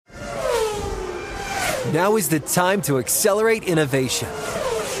Now is the time to accelerate innovation.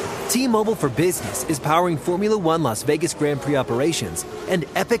 T-Mobile for Business is powering Formula One Las Vegas Grand Prix operations and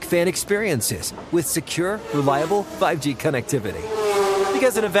epic fan experiences with secure, reliable 5G connectivity.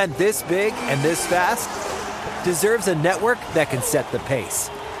 Because an event this big and this fast deserves a network that can set the pace.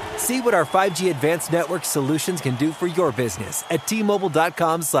 See what our 5G advanced network solutions can do for your business at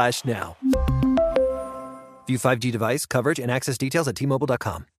T-Mobile.com/now. View 5G device coverage and access details at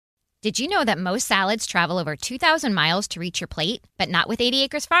T-Mobile.com. Did you know that most salads travel over 2,000 miles to reach your plate? But not with 80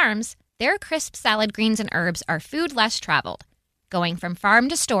 Acres Farms. Their crisp salad greens and herbs are food less traveled, going from farm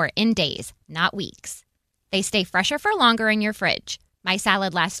to store in days, not weeks. They stay fresher for longer in your fridge. My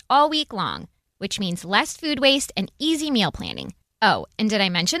salad lasts all week long, which means less food waste and easy meal planning. Oh, and did I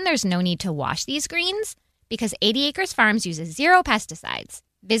mention there's no need to wash these greens? Because 80 Acres Farms uses 0 pesticides.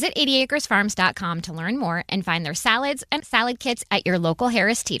 Visit 80acresfarms.com to learn more and find their salads and salad kits at your local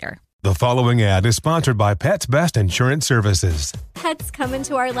Harris Teeter. The following ad is sponsored by Pets Best Insurance Services. Pets come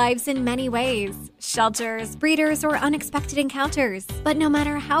into our lives in many ways. Shelters, breeders, or unexpected encounters. But no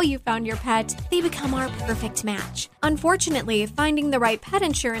matter how you found your pet, they become our perfect match. Unfortunately, finding the right pet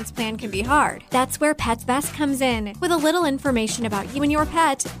insurance plan can be hard. That's where Pets Best comes in. With a little information about you and your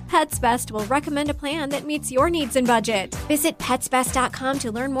pet, Pets Best will recommend a plan that meets your needs and budget. Visit PetsBest.com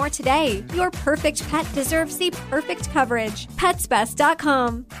to learn more today. Your perfect pet deserves the perfect coverage.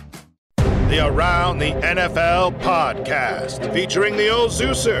 PetsBest.com. The Around the NFL podcast, featuring the old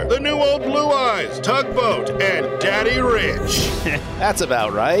Zeuser, the new old Blue Eyes, Tugboat, and Daddy Rich. That's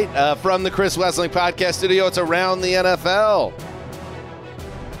about right. From the Chris Wessling Podcast Studio, it's Around the NFL.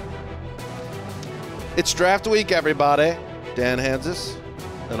 It's draft week, everybody. Dan Hansis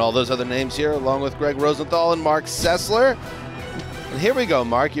and all those other names here, along with Greg Rosenthal and Mark Sessler. And here we go,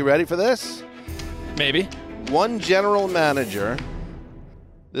 Mark. You ready for this? Maybe. One general manager.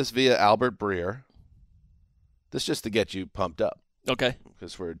 This via Albert Breer. This just to get you pumped up. Okay.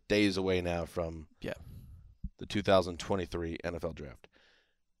 Because we're days away now from the 2023 NFL Draft.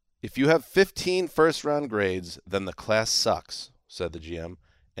 If you have 15 first-round grades, then the class sucks, said the GM,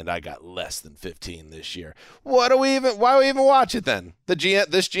 and I got less than 15 this year. Why do we even watch it then?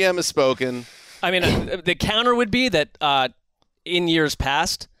 This GM has spoken. I mean, the counter would be that in years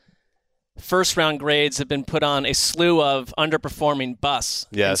past, first-round grades have been put on a slew of underperforming busts.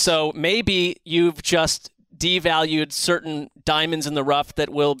 Yes. And so maybe you've just devalued certain diamonds in the rough that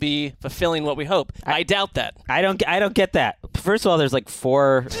will be fulfilling what we hope. I doubt that. I don't get that. First of all, there's like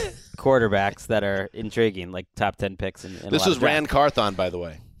 4 quarterbacks that are intriguing, like top 10 picks. This was Rand Carthon, by the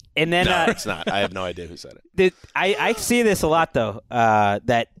way. And then no, it's not. I have no idea who said it. I see this a lot, though,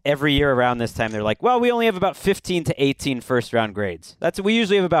 that every year around this time, they're like, well, we only have about 15 to 18 first-round grades. We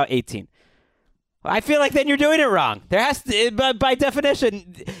usually have about 18. I feel like then you're doing it wrong. There has to, by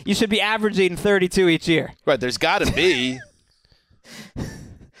definition, you should be averaging 32 each year. Right, there's got to be.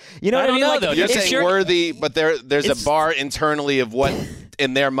 You know what I mean? Like, though. You're saying worthy, but there's a bar internally of what,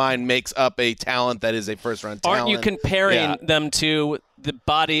 in their mind, makes up a talent that is a first-round talent. Aren't you comparing them to the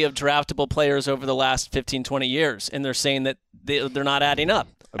body of draftable players over the last 15, 20 years? And they're saying that they're not adding up.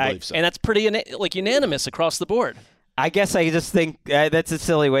 I believe so. And that's pretty unanimous across the board. I guess I just think that's a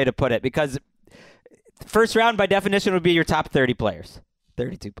silly way to put it, because first round, by definition, would be your top 30 players,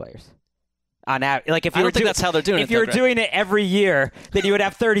 32 players. On average, like if you I don't think that's how they're doing it. If you were doing it every year, then you would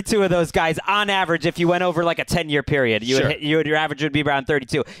have 32 of those guys on average. If you went over like a 10-year period, your average would be around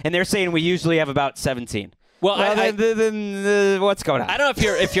 32. And they're saying we usually have about 17. Well, then what's going on? I don't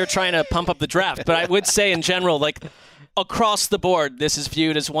know if you're trying to pump up the draft, but I would say in general, like across the board, this is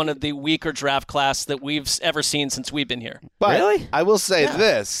viewed as one of the weaker draft class that we've ever seen since we've been here. But really? I will say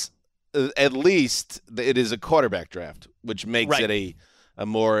this. At least it is a quarterback draft, which makes it a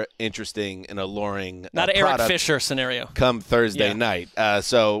more interesting and alluring not an Eric Fisher scenario come Thursday night.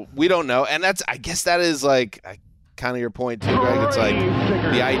 So we don't know. And I guess that is like kind of your point too, Greg. It's like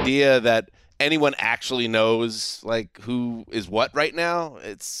the idea that anyone actually knows like who is what right now.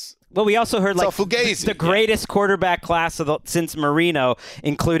 Well, we also heard like Fugazi. The greatest quarterback class since Marino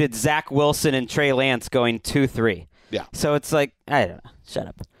included Zach Wilson and Trey Lance going 2-3. Yeah. So it's like, I don't know. Shut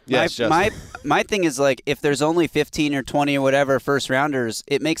up. Yes, my thing is like if there's only 15 or 20 or whatever first rounders,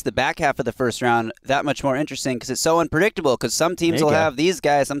 it makes the back half of the first round that much more interesting because it's so unpredictable. Because some teams will have these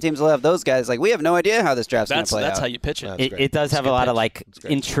guys, some teams will have those guys. Like we have no idea how this draft's going to play out. That's how you pitch it. It does have a lot of like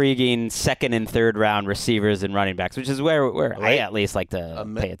intriguing second and third round receivers and running backs, which is where I at least like to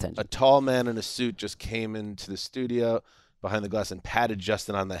pay attention. A tall man in a suit just came into the studio behind the glass and patted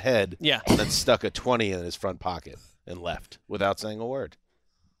Justin on the head. Yeah. And then stuck a 20 in his front pocket and left without saying a word.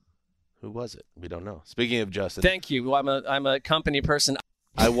 Who was it? We don't know. Speaking of Justin. Thank you. Well, I'm a company person.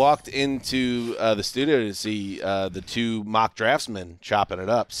 I walked into the studio to see the two mock draftsmen chopping it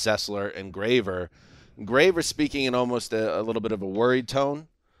up, Sessler and Graver. Graver speaking in almost a little bit of a worried tone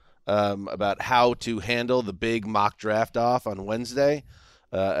about how to handle the big mock draft off on Wednesday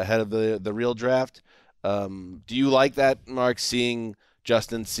ahead of the real draft. Do you like that, Mark, seeing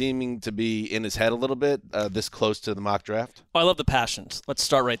Justin seeming to be in his head a little bit this close to the mock draft? Oh, I love the passions. Let's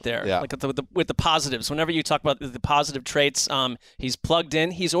start right there. Yeah. Like with the positives. Whenever you talk about the positive traits, he's plugged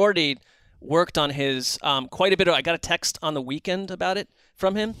in. He's already worked on his quite a bit. I got a text on the weekend about it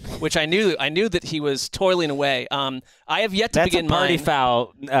from him, which I knew that he was toiling away. I have yet to begin That's a party mine.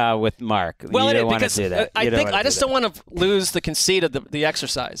 foul with Mark. Well, you it don't is, want because to do that. I just don't want to lose the conceit of the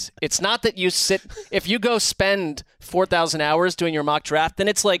exercise. It's not that you sit. If you go spend 4,000 hours doing your mock draft, then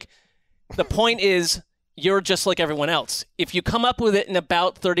it's like the point is you're just like everyone else. If you come up with it in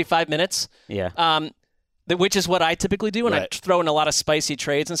about 35 minutes, which is what I typically do, and I throw in a lot of spicy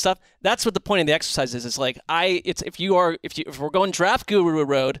trades and stuff. That's what the point of the exercise is. It's like if we're going draft guru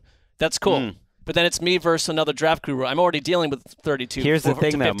road, that's cool. But then it's me versus another draft guru. I'm already dealing with 32 Here's the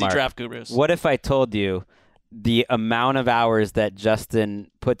thing, to 50 though, Mark. draft gurus. What if I told you the amount of hours that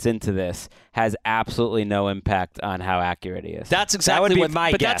Justin puts into this has absolutely no impact on how accurate he is? That's exactly that would what be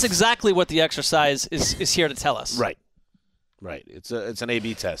my But guess. that's exactly what the exercise is here to tell us. Right. It's an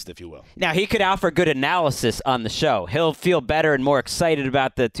A/B test, if you will. Now, he could offer good analysis on the show. He'll feel better and more excited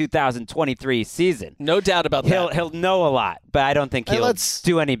about the 2023 season. No doubt about that. He'll know a lot, but I don't think he'll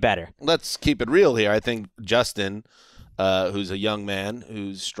do any better. Let's keep it real here. I think Justin, who's a young man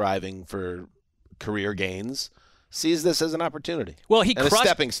who's striving for career gains, sees this as an opportunity. Well, a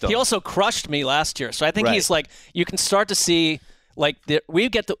stepping stone. He also crushed me last year, so I think he's like, you can start to see. Like we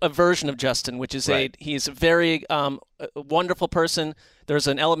get a version of Justin, which is he's a very wonderful person. There's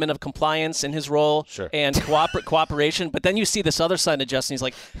an element of compliance in his role and cooperation. But then you see this other side of Justin. He's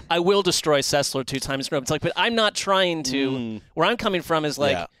like, I will destroy Sessler 2 times in a row. It's like, but I'm not trying to. Where I'm coming from is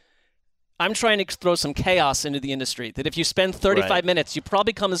like, I'm trying to throw some chaos into the industry. That if you spend 35 minutes, you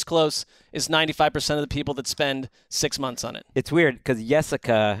probably come as close as 95% of the people that spend 6 months on it. It's weird because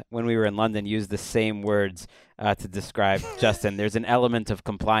Jessica, when we were in London, used the same words to describe Justin. There's an element of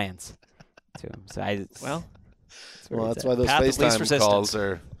compliance to him. So that's why those FaceTime calls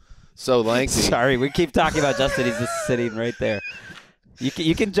are so lengthy. Sorry, we keep talking about Justin. He's just sitting right there.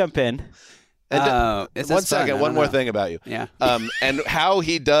 You can jump in. And one second, one more thing about you. Yeah. And how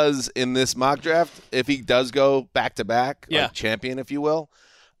he does in this mock draft, if he does go back-to-back, like champion, if you will,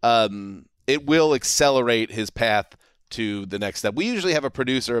 it will accelerate his path to the next step. We usually have a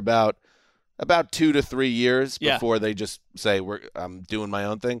producer about 2 to 3 years before they just say, I'm doing my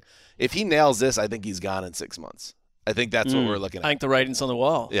own thing. If he nails this, I think he's gone in 6 months. I think that's what we're looking at. I think the writing's on the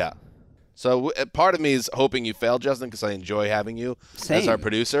wall. Yeah. So part of me is hoping you fail, Justin, because I enjoy having you as our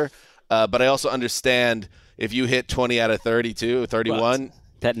producer. But I also understand if you hit 20 out of 32, 31,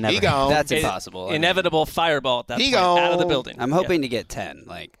 that never. He gone. That's impossible. Inevitable fireball at that point, gone. out of the building. I'm hoping to get 10.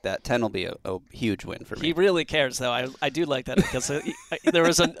 Like that 10 will be a huge win for me. He really cares, though. I do like that because there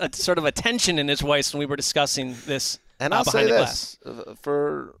was a sort of a tension in his voice when we were discussing this. And I'll say this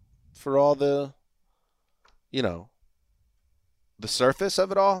for all the, the surface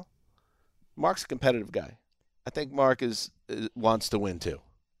of it all. Mark's a competitive guy. I think Mark wants to win too.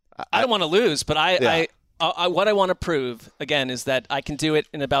 I don't want to lose, but what I want to prove, again, is that I can do it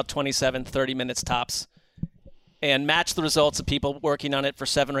in about 27, 30 minutes tops and match the results of people working on it for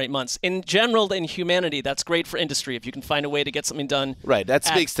 7 or 8 months. In general, in humanity, that's great for industry if you can find a way to get something done. Right. That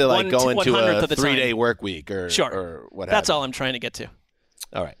speaks to like going to a 3-day work week or what have That's you. all I'm trying to get to.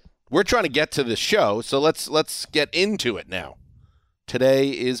 All right. We're trying to get to the show, so let's get into it now. Today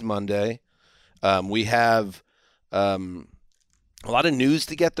is Monday. We have a lot of news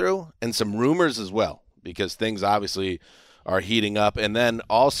to get through and some rumors as well, because things obviously are heating up. And then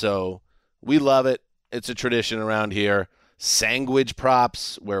also, we love it. It's a tradition around here. Sandwich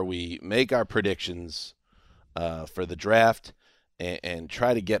props, where we make our predictions for the draft and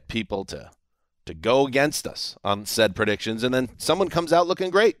try to get people to go against us on said predictions. And then someone comes out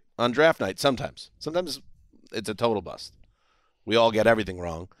looking great on draft night sometimes. Sometimes it's a total bust. We all get everything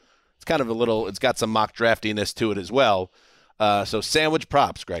wrong. It's kind of it's got some mock draftiness to it as well. So sandwich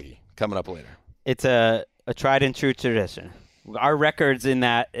props, Greggy, coming up later. It's a tried and true tradition. Our records in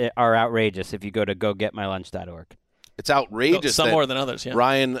that are outrageous if you go to gogetmylunch.org. It's outrageous. Some more than others, yeah.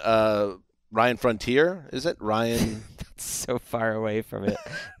 Ryan Frontier, is it? Ryan? That's so far away from it.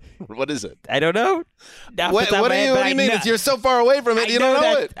 What is it? I don't know. What do you mean? You're so far away from it, you don't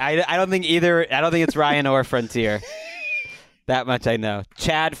know it. I don't think either. I don't think it's Ryan or Frontier. That much I know.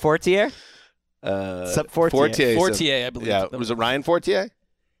 Chad Fortier? Fortier, I believe. Yeah, was it Ryan Fortier?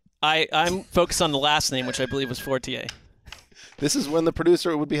 I'm focused on the last name, which I believe was Fortier. This is when the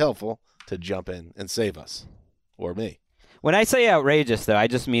producer would be helpful to jump in and save us, or me. When I say outrageous, though, I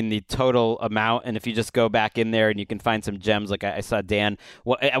just mean the total amount. And if you just go back in there and you can find some gems, like I saw Dan.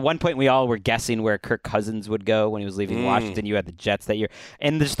 Well, at one point, we all were guessing where Kirk Cousins would go when he was leaving Washington. You had the Jets that year.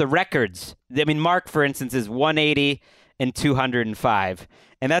 And there's the records. I mean, Mark, for instance, is 180 and 205.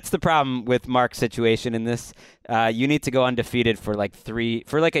 And that's the problem with Mark's situation in this. You need to go undefeated for like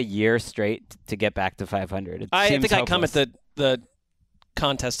a year straight to get back to 500. I think hopeless. I come at the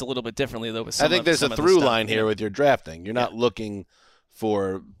contest a little bit differently, though. I think there's a through line here with your drafting. You're not looking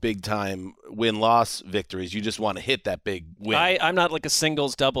for big-time win-loss victories. You just want to hit that big win. I'm not like a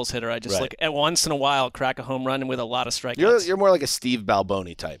singles, doubles hitter. I just like at once in a while crack a home run with a lot of strikeouts. You're more like a Steve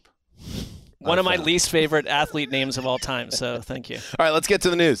Balboni type. One of my least favorite athlete names of all time, so thank you. All right, let's get to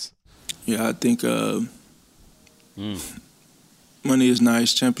the news. Yeah, I think money is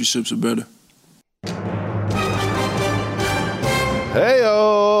nice. Championships are better.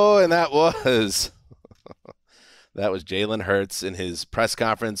 Hey-oh, and that was Jalen Hurts in his press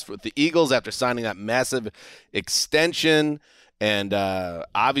conference with the Eagles after signing that massive extension. And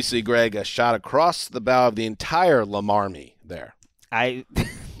obviously, Greg, a shot across the bow of the entire Lamarmy there. I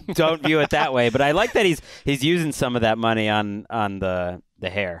don't view it that way, but I like that he's using some of that money on the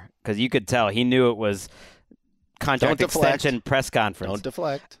hair, because you could tell he knew it was contract extension press conference. Don't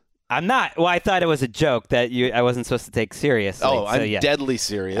deflect. I'm not. Well, I thought it was a joke that I wasn't supposed to take seriously. Oh, I'm deadly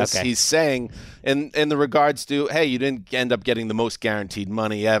serious. Okay. He's saying, in the regards to, hey, you didn't end up getting the most guaranteed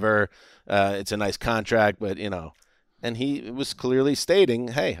money ever. It's a nice contract, but, and he was clearly stating,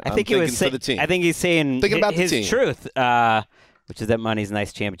 hey, I'm thinking for the team. I think he's saying thinking about his the team. Truth, which is that money's a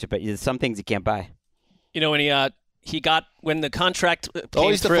nice championship, but there's some things you can't buy. When he got when the contract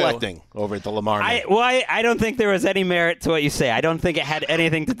came he's through. Deflecting over at the Lamar. I don't think there was any merit to what you say. I don't think it had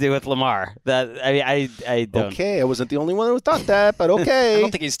anything to do with Lamar. I don't. Okay, I wasn't the only one who thought that, but okay. I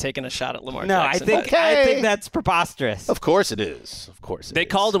don't think he's taking a shot at Lamar. No, Jackson. I think that's preposterous. Of course it is. They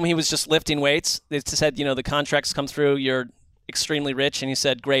called him when he was just lifting weights. They said, the contracts come through. You're extremely rich, and he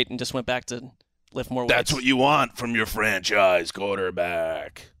said, great, and just went back to lift more weights. That's what you want from your franchise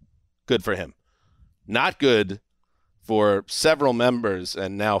quarterback. Good for him. Not good for several members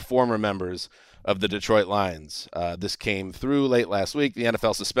and now former members of the Detroit Lions. This came through late last week. The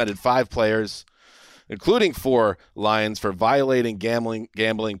NFL suspended 5 players, including 4 Lions, for violating gambling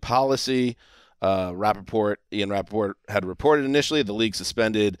policy. Ian Rappaport had reported initially the league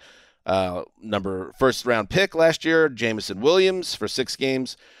suspended first-round pick last year, Jamison Williams, for 6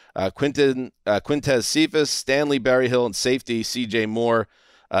 games. Quintez Cephas, Stanley Berryhill, and safety C.J. Moore,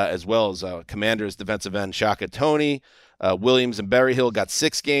 as well as Commanders defensive end Shaka Toney. Williams and Berryhill got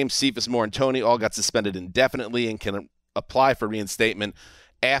 6 games. Cephas, Moore, and Toney all got suspended indefinitely and can apply for reinstatement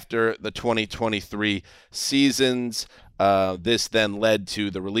after the 2023 seasons. This then led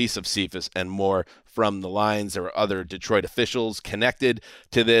to the release of Cephas and Moore from the Lions. There were other Detroit officials connected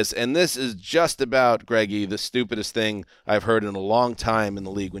to this, and this is just about, Greggy, the stupidest thing I've heard in a long time in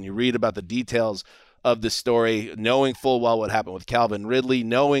the league. When you read about the details of the story, knowing full well what happened with Calvin Ridley,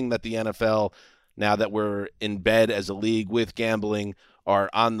 knowing that the NFL, now that we're in bed as a league with gambling, are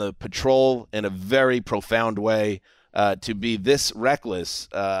on the patrol in a very profound way to be this reckless.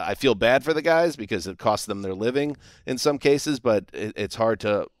 I feel bad for the guys because it costs them their living in some cases, but it's hard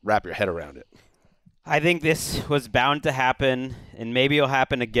to wrap your head around it. I think this was bound to happen, and maybe it'll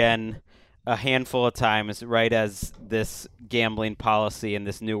happen again a handful of times right as this gambling policy in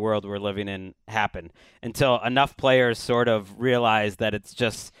this new world we're living in happen, until enough players sort of realize that it's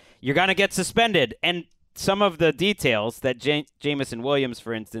just, you're going to get suspended. And some of the details that Jamison Williams,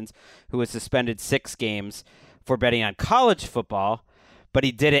 for instance, who was suspended 6 games for betting on college football, but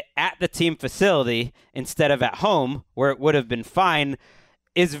he did it at the team facility instead of at home where it would have been fine,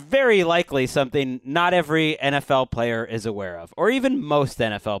 is very likely something not every NFL player is aware of, or even most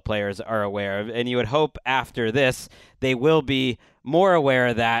NFL players are aware of. And you would hope after this they will be more aware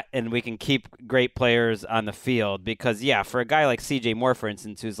of that, and we can keep great players on the field. Because, yeah, for a guy like C.J. Moore, for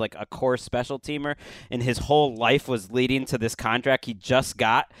instance, who's like a core special teamer, and his whole life was leading to this contract he just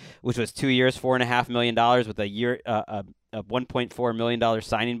got, which was 2 years, $4.5 million with a $1.4 million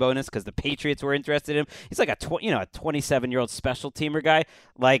signing bonus because the Patriots were interested in him. He's like a 27-year-old special teamer guy.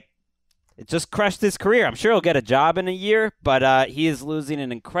 Like, it just crushed his career. I'm sure he'll get a job in a year, but he is losing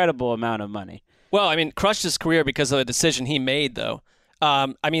an incredible amount of money. Well, I mean, crushed his career because of a decision he made, though.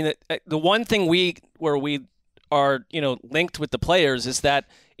 I mean, the one thing where we are, linked with the players is that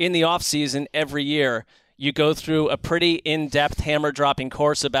in the offseason every year you go through a pretty in-depth hammer-dropping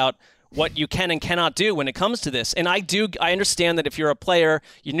course about what you can and cannot do when it comes to this. And I understand that if you're a player,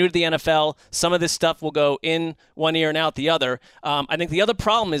 you're new to the NFL, some of this stuff will go in one ear and out the other. I think the other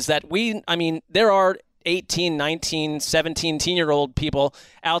problem is that there are 18, 19, 17, 10-year-old people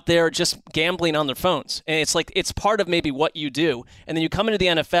out there just gambling on their phones. And it's like it's part of maybe what you do. And then you come into the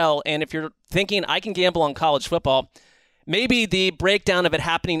NFL, and if you're thinking, I can gamble on college football, maybe the breakdown of it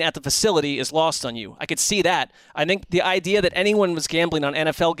happening at the facility is lost on you. I could see that. I think the idea that anyone was gambling on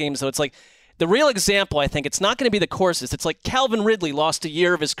NFL games, though, it's like the real example, I think, it's not going to be the courses. It's like Calvin Ridley lost a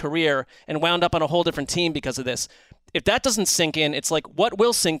year of his career and wound up on a whole different team because of this. If that doesn't sink in, it's like what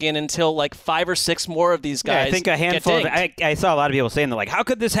will sink in until like 5 or 6 more of these guys. I think a handful. I saw a lot of people saying, they're like, "How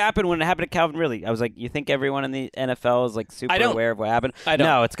could this happen when it happened to Calvin Ridley?" I was like, "You think everyone in the NFL is like super aware of what happened?" I don't.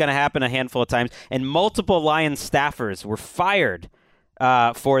 No, it's going to happen a handful of times. And multiple Lions staffers were fired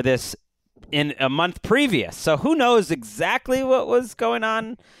for this in a month previous. So who knows exactly what was going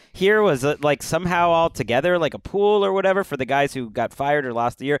on here? Was it like somehow all together, like a pool or whatever for the guys who got fired or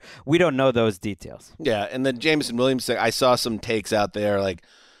lost a year? We don't know those details. Yeah, and then Jameson Williams, I saw some takes out there like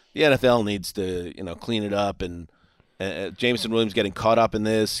the NFL needs to, clean it up, and Jameson Williams getting caught up in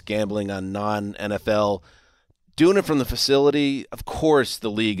this, gambling on non-NFL, doing it from the facility. Of course,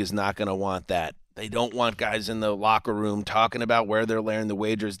 the league is not going to want that. They don't want guys in the locker room talking about where they're laying the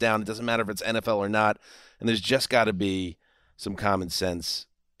wagers down. It doesn't matter if it's NFL or not. And there's just got to be some common sense.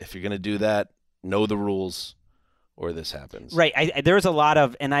 If you're going to do that, know the rules or this happens. Right. There's a lot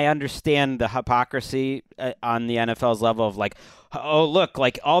of, and I understand the hypocrisy on the NFL's level of like, oh, look,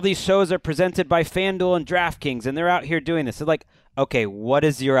 like all these shows are presented by FanDuel and DraftKings, and they're out here doing this. So like, okay, what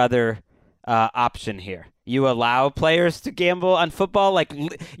is your other option here? You allow players to gamble on football? Like,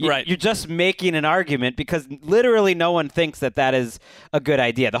 right. You're just making an argument because literally no one thinks that is a good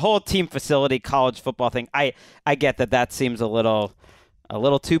idea. The whole team facility college football thing, I get that seems a little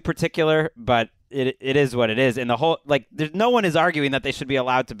too particular, but it is what it is. And the whole, like, no one is arguing that they should be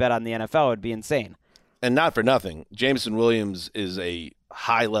allowed to bet on the NFL. It would be insane. And not for nothing, Jameson Williams is a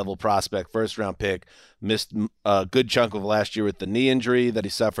high-level prospect, first-round pick, missed a good chunk of last year with the knee injury that he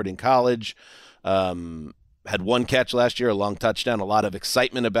suffered in college. Had one catch last year, a long touchdown, a lot of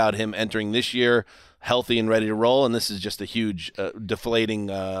excitement about him entering this year, healthy and ready to roll, and this is just a huge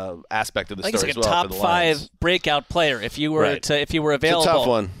deflating aspect of the story as well. He's like a top 5 breakout player if you were available. It's a tough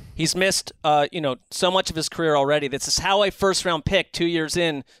one. He's missed so much of his career already. This is how a first-round pick 2 years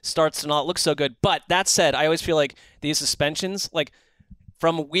in starts to not look so good. But that said, I always feel like these suspensions, like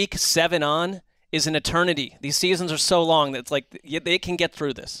from week 7 on, is an eternity. These seasons are so long that it's like they can get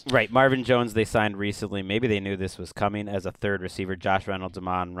through this. Right. Marvin Jones they signed recently. Maybe they knew this was coming as a third receiver. Josh Reynolds,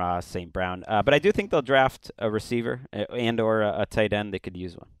 Amon-Ra, St. Brown. But I do think they'll draft a receiver and or a tight end. They could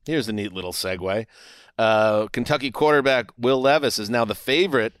use one. Here's a neat little segue. Kentucky quarterback Will Levis is now the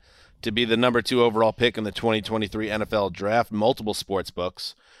favorite to be the number 2 overall pick in the 2023 NFL Draft. Multiple sports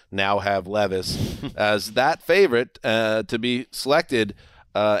books now have Levis as that favorite to be selected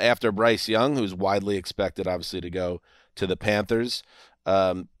after Bryce Young, who's widely expected, obviously, to go to the Panthers.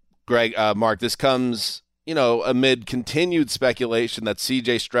 Mark, this comes, amid continued speculation that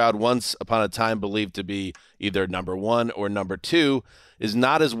C.J. Stroud, once upon a time believed to be either number 1 or number 2, is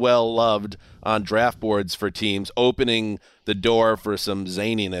not as well loved on draft boards for teams, opening the door for some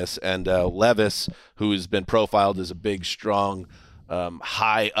zaniness. And Levis, who's been profiled as a big, strong,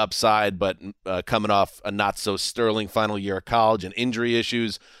 high upside, but coming off a not so sterling final year of college and injury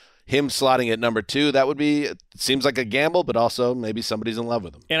issues, him slotting at number 2, that would be, it seems like a gamble, but also maybe somebody's in love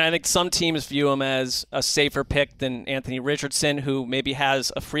with him. And I think some teams view him as a safer pick than Anthony Richardson, who maybe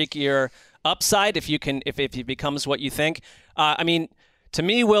has a freakier upside if he becomes what you think. To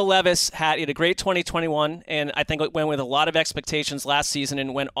me, Will Levis had a great 2021, and I think it went with a lot of expectations last season,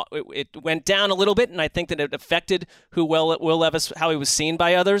 and it went down a little bit, and I think that it affected Will Levis, how he was seen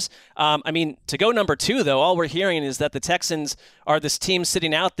by others. To go number 2, though, all we're hearing is that the Texans are this team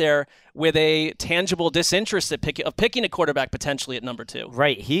sitting out there with a tangible disinterest of picking a quarterback potentially at number 2.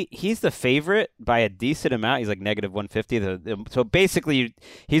 Right. He's the favorite by a decent amount. He's like negative 150. So basically,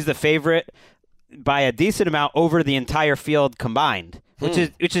 he's the favorite by a decent amount over the entire field combined,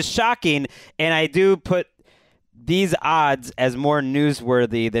 which is shocking. And I do put these odds as more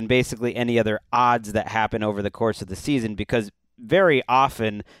newsworthy than basically any other odds that happen over the course of the season, because very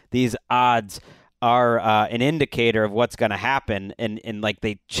often these odds are an indicator of what's going to happen, and like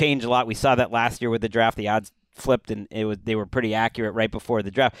they change a lot. We saw that last year with the draft. The odds flipped, and they were pretty accurate right before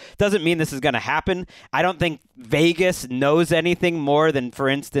the draft. Doesn't mean this is going to happen. I don't think Vegas knows anything more than, for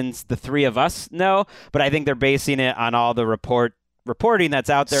instance, the three of us know, but I think they're basing it on all the reporting that's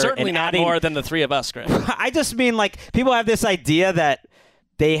out there. Certainly not more than the three of us, Greg. I just mean, like, people have this idea that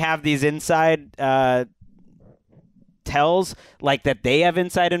they have these inside tells, like that they have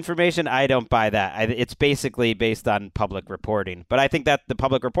inside information. I don't buy that. It's basically based on public reporting. But I think that the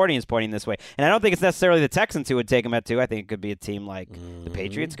public reporting is pointing this way. And I don't think it's necessarily the Texans who would take him at 2. I think it could be a team like the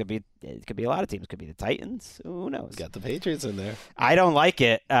Patriots. It could be a lot of teams. It could be the Titans. Who knows? Got the Patriots in there. I don't like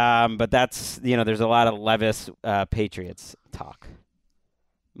it, but that's, there's a lot of Levis Patriots talk.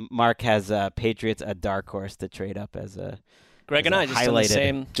 Mark has Patriots a dark horse to trade up as a Greg and I just on the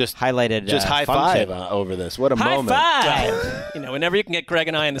same. Just highlighted. Just high function. five over this. What a high moment! High five. Whenever you can get Greg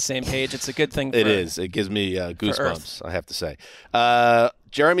and I on the same page, it's a good thing. It is. It gives me goosebumps. I have to say.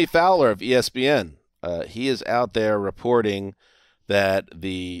 Jeremy Fowler of ESPN. He is out there reporting that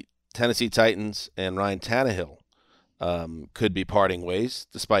the Tennessee Titans and Ryan Tannehill could be parting ways,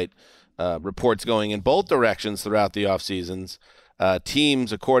 despite reports going in both directions throughout the offseasons.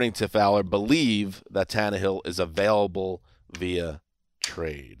 Teams, according to Fowler, believe that Tannehill is available via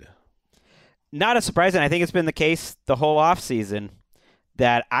trade. Not a surprise, and I think it's been the case the whole offseason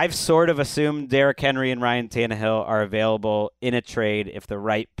that I've sort of assumed Derrick Henry and Ryan Tannehill are available in a trade if the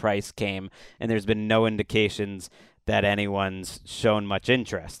right price came, and there's been no indications that anyone's shown much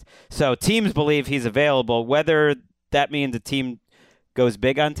interest. So teams believe he's available. Whether that means a team goes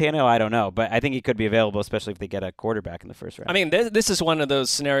big on Tannehill, I don't know, but I think he could be available, especially if they get a quarterback in the first round. I mean, this is one of those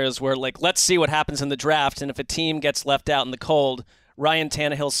scenarios where, let's see what happens in the draft, and if a team gets left out in the cold, Ryan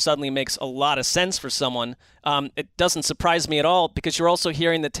Tannehill suddenly makes a lot of sense for someone. It doesn't surprise me at all, because you're also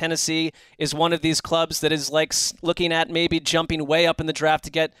hearing that Tennessee is one of these clubs that is looking at maybe jumping way up in the draft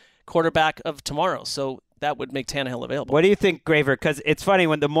to get quarterback of tomorrow. So that would make Tannehill available. What do you think, Graver? Because it's funny,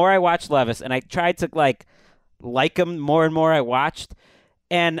 when the more I watched Levis, and I tried to like him more and more I watched,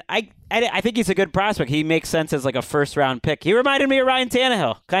 and I think he's a good prospect. He makes sense as a first-round pick. He reminded me of Ryan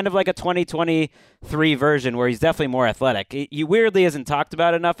Tannehill, kind of like a 2023 version where he's definitely more athletic. He weirdly isn't talked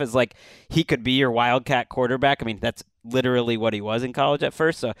about enough as he could be your Wildcat quarterback. I mean, that's literally what he was in college at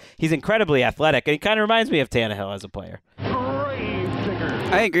first. So he's incredibly athletic, and he kind of reminds me of Tannehill as a player.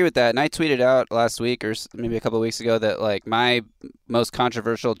 I agree with that, and I tweeted out last week or maybe a couple of weeks ago that my most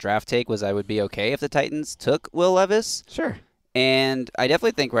controversial draft take was I would be okay if the Titans took Will Levis. Sure. And I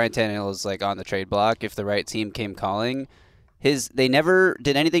definitely think Ryan Tannehill is on the trade block if the right team came calling. They never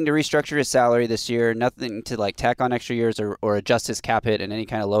did anything to restructure his salary this year, nothing to tack on extra years or adjust his cap hit in any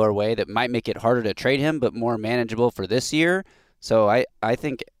kind of lower way that might make it harder to trade him, but more manageable for this year. So I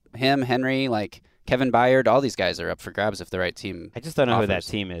think him, Henry, Kevin Byard, all these guys are up for grabs if the right team I just don't know offers. who that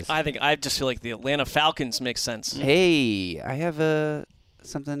team is. I just feel like the Atlanta Falcons makes sense. Hey, I have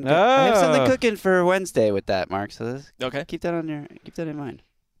something. I have something cooking for Wednesday with that, Mark. So okay, keep that in mind.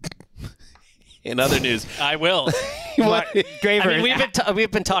 In other news, I will. Graver, I mean,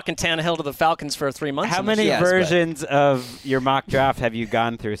 we've been talking Tannehill to the Falcons for 3 months. How many versions of your mock draft have you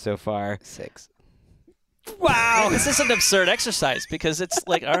gone through so far? 6. Wow, this is an absurd exercise because it's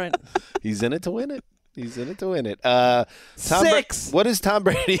all right. He's in it to win it. He's in it to win it. 6. What is Tom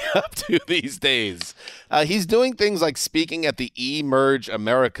Brady up to these days? He's doing things like speaking at the Emerge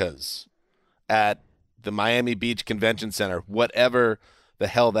Americas at the Miami Beach Convention Center, whatever the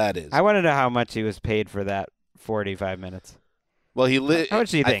hell that is. I want to know how much he was paid for that 45 minutes. Well, how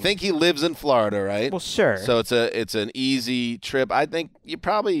much do you think? I think he lives in Florida, right? Well, sure. So it's an easy trip. I think you're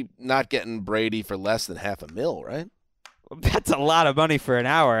probably not getting Brady for less than $500,000, right? That's a lot of money for an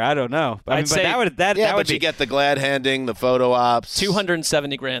hour. I don't know. But you get the glad handing, the photo ops.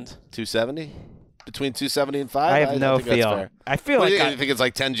 $270,000. 270? Between 270 and 5? I have no feel. I feel you think it's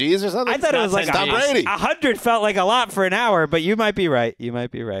 10 G's or something? I thought it was Tom Brady. 100 felt like a lot for an hour, but you might be right.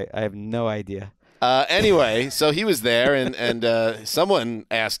 I have no idea. Anyway, so he was there, and someone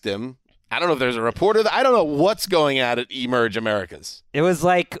asked him. I don't know if there's a reporter. I don't know what's going at Emerge Americas. It was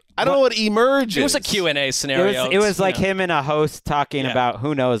I don't know what Emerge is. It was a Q&A scenario. It was him and a host talking about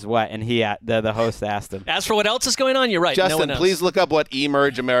who knows what, and the host asked him. As for what else is going on, you're right. Justin, no one knows. Please look up what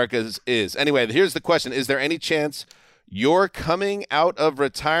Emerge Americas is. Anyway, here's the question. Is there any chance you're coming out of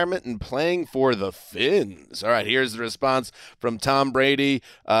retirement and playing for the Finns? All right, here's the response from Tom Brady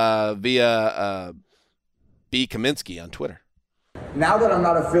via B. Kaminsky on Twitter. Now that I'm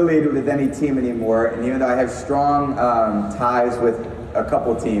not affiliated with any team anymore, and even though I have strong ties with a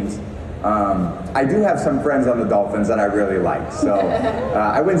couple teams, I do have some friends on the Dolphins that I really like. So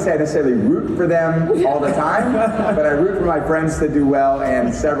I wouldn't say I necessarily root for them all the time, but I root for my friends to do well,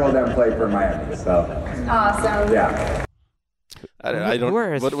 and several of them play for Miami. So awesome. Yeah. I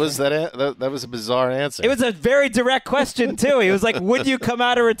don't. What was that? That was a bizarre answer. It was a very direct question too. He was like, "Would you come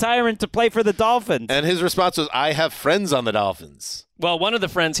out of retirement to play for the Dolphins?" And his response was, "I have friends on the Dolphins." Well, one of the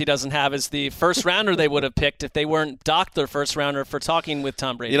friends he doesn't have is the first rounder they would have picked if they weren't docked their first rounder for talking with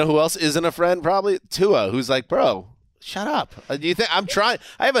Tom Brady. You know who else isn't a friend? Probably Tua, who's like, "Bro, shut up. Do you think I'm trying?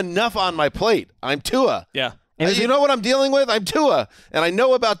 I have enough on my plate. I'm Tua." Yeah. You know what I'm dealing with? I'm Tua, and I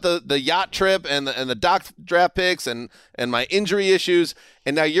know about the yacht trip and the dock draft picks and my injury issues.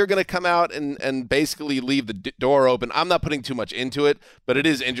 And now you're going to come out and basically leave the door open. I'm not putting too much into it, but it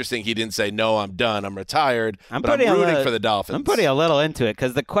is interesting. He didn't say, "No, I'm done. I'm retired." I'm rooting for the Dolphins. I'm putting a little into it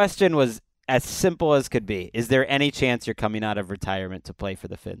because the question was as simple as could be. Is there any chance you're coming out of retirement to play for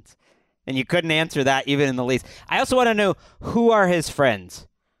the Fins? And you couldn't answer that even in the least. I also want to know, who are his friends?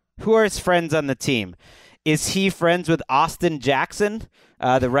 Who are his friends on the team? Is he friends with Austin Jackson,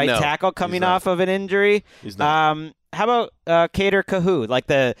 the right tackle coming off of an injury? He's not. How about Kader Kahu, like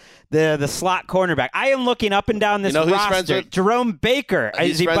the slot cornerback? I am looking up and down this roster. Who's friends with? Jerome Baker.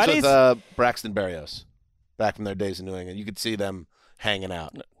 He's Is he friends buddies? with Braxton Berrios, back from their days in New England. You could see them hanging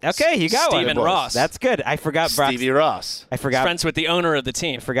out. Okay, you got Stephen one. Ross. That's good. I forgot Stevie Ross. I forgot. He's friends with the owner of the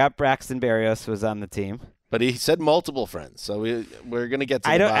team. I forgot Braxton Berrios was on the team. But he said multiple friends, so we're going to get to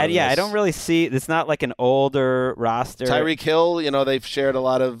the bottom of this. I don't really see. It's not like an older roster. Tyreek Hill, they've shared a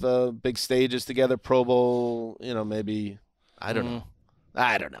lot of big stages together. Pro Bowl, maybe. I don't know.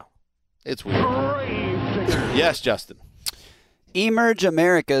 I don't know. It's weird. Yes, Justin. Emerge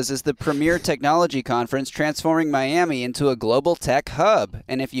Americas is the premier technology conference transforming Miami into a global tech hub.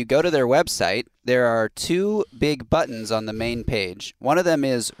 And if you go to their website, there are two big buttons on the main page. One of them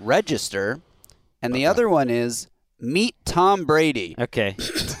is register, and the other one is meet Tom Brady. Okay.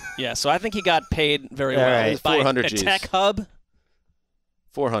 Yeah, so I think he got paid very well. Right. By 400 a G's. tech hub.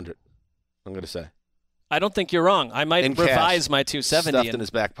 400, I'm going to say. I don't think you're wrong. I might revise my 270. Stuffed in his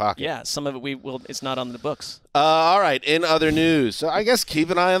back pocket. Yeah, some of it it's not on the books. All right, in other news, so I guess keep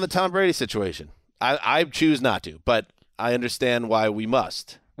an eye on the Tom Brady situation. I choose not to, but I understand why we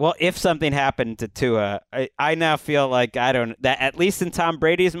must. Well, if something happened to Tua, I now feel like that at least in Tom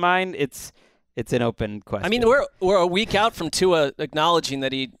Brady's mind, it's an open question. I mean, we're a week out from Tua acknowledging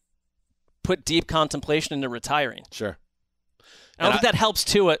that he put deep contemplation into retiring. Sure. I don't think that helps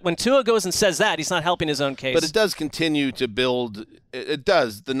Tua. When Tua goes and says that, he's not helping his own case. But it does continue to build. It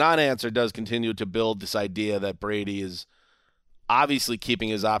does. The non-answer does continue to build this idea that Brady is obviously keeping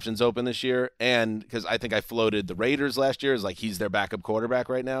his options open this year. And because I think I floated the Raiders last year as like he's their backup quarterback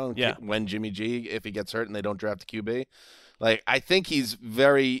right now. Yeah. When Jimmy G, if he gets hurt and they don't draft a QB. Like, I think he's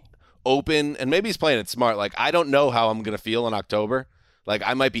very open, and maybe he's playing it smart. Like, I don't know how I'm going to feel in October. Like,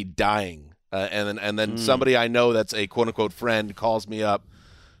 I might be dying. And then somebody I know that's a quote-unquote friend calls me up.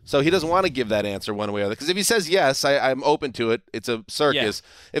 So he doesn't want to give that answer one way or the other. Because if he says yes, I'm open to it. It's a circus.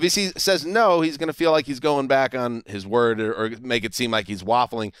 Yeah. If he says no, he's going to feel like he's going back on his word or make it seem like he's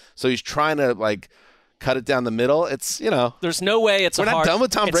waffling. So he's trying to, like, cut it down the middle. It's, There's no way we're not done with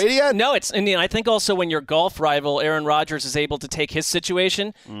Tom Brady yet? No, and I think also when your golf rival, Aaron Rodgers, is able to take his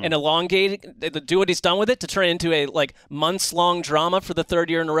situation and elongate it, do what he's done with it to turn it into a, months-long drama for the third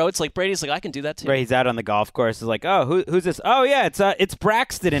year in a row. It's like Brady's like, I can do that too. Right, he's out on the golf course. He's like, oh, who's this? Oh, yeah, it's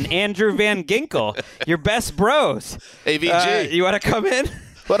Braxton and Andrew Van Ginkel, your best bros. AVG. You want to come in?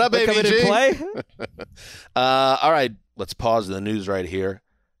 What up, AVG? Come in and play? All right, let's pause the news right here,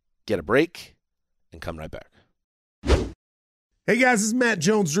 get a break, and come right back. Hey guys, this is Matt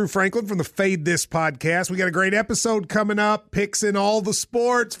Jones, Drew Franklin from the Fade This podcast. We got a great episode coming up, picks in all the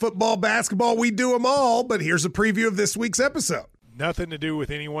sports, football, basketball, we do them all, but here's a preview of this week's episode. Nothing to do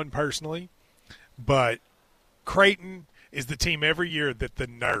with anyone personally, but Creighton is the team every year that the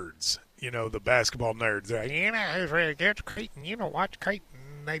nerds, the basketball nerds, they're like, who's really good at Creighton? Watch Creighton.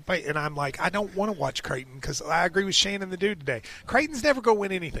 They play, and I'm like, I don't want to watch Creighton because I agree with Shannon the dude today. Creighton's never going to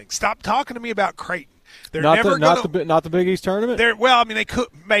win anything. Stop talking to me about Creighton. They're not never not the Big East tournament. They could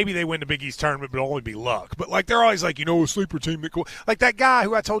maybe they win the Big East tournament, but it'll only be luck. But they're always like, a sleeper team. Like that guy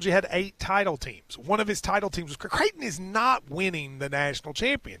who I told you had 8 title teams. One of his title teams was Creighton is not winning the national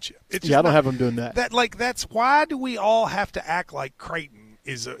championship. I don't have them doing that. That's why do we all have to act like Creighton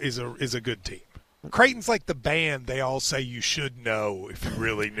is a good team? Creighton's like the band they all say you should know if you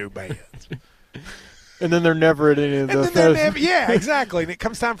really knew bands. And then they're never at any of those. Yeah, exactly. And it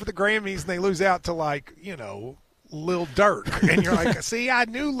comes time for the Grammys, and they lose out to, Lil Durk. And you're like, see, I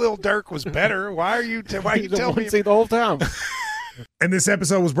knew Lil Durk was better. Why are you telling me? The whole time. And this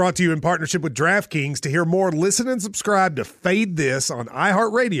episode was brought to you in partnership with DraftKings. To hear more, listen and subscribe to Fade This on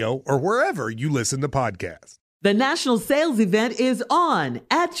iHeartRadio or wherever you listen to podcasts. The national sales event is on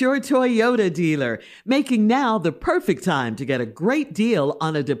at your Toyota dealer, making now the perfect time to get a great deal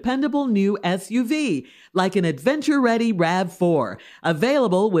on a dependable new SUV, like an adventure-ready RAV4.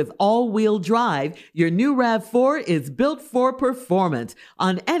 Available with all-wheel drive, your new RAV4 is built for performance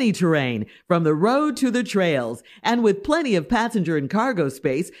on any terrain, from the road to the trails. And with plenty of passenger and cargo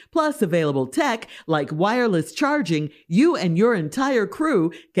space, plus available tech like wireless charging, you and your entire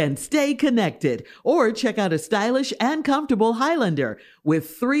crew can stay connected. Or check out a stylish and comfortable Highlander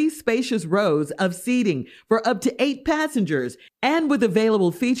with 3 spacious rows of seating for up to 8 passengers. And with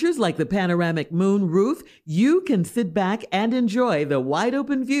available features like the panoramic moon roof, you can sit back and enjoy the wide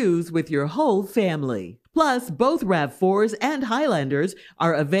open views with your whole family. Plus, both RAV4s and Highlanders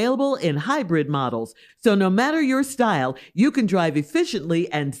are available in hybrid models, so no matter your style, you can drive efficiently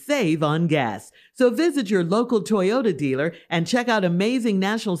and save on gas. So visit your local Toyota dealer and check out amazing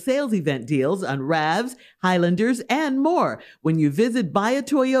national sales event deals on RAVs, Highlanders, and more when you visit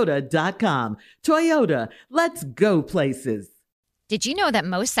buyatoyota.com. Toyota, let's go places. Did you know that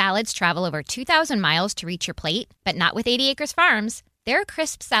most salads travel over 2,000 miles to reach your plate, but not with 80 Acres Farms? Their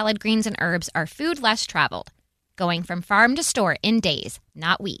crisp salad greens and herbs are food less traveled, going from farm to store in days,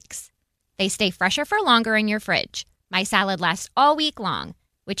 not weeks. They stay fresher for longer in your fridge. My salad lasts all week long,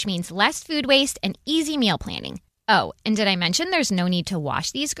 which means less food waste and easy meal planning. Oh, and did I mention there's no need to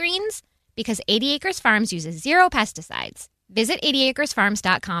wash these greens? Because 80 Acres Farms uses 0 pesticides. Visit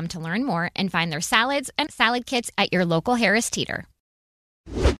 80acresfarms.com to learn more and find their salads and salad kits at your local Harris Teeter.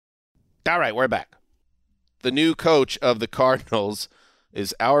 All right, we're back. The new coach of the Cardinals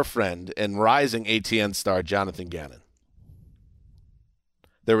is our friend and rising ATN star, Jonathan Gannon.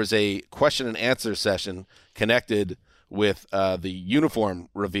 There was a question and answer session connected with the uniform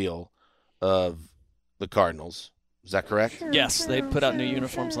reveal of the Cardinals. Is that correct? Yes, they put out new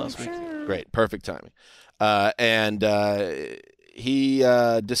uniforms last week. Great, perfect timing. And he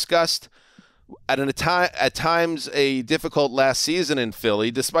discussed at times a difficult last season in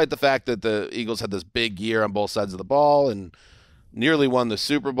Philly, despite the fact that the Eagles had this big year on both sides of the ball and nearly won the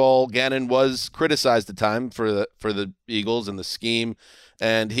Super Bowl. Gannon was criticized at times for the Eagles and the scheme,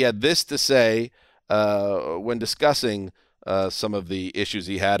 and he had this to say when discussing some of the issues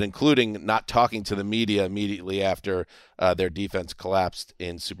he had, including not talking to the media immediately after their defense collapsed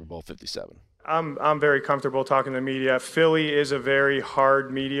in Super Bowl 57. I'm very comfortable talking to the media. Philly is a very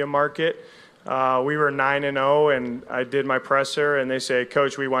hard media market. We were 9-0, and I did my presser, and they say,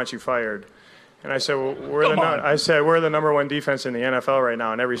 "Coach, we want you fired." And I said, well, we're the number 1 defense in the NFL right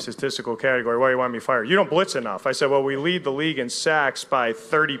now in every statistical category. Why do you want me fired? You don't blitz enough. I said, well, we lead the league in sacks by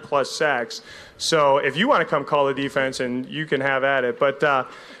 30-plus sacks. So if you want to come call the defense, and you can have at it. But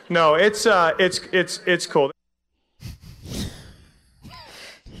no, it's cool.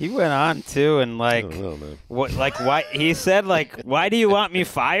 He went on too, and why he said, why do you want me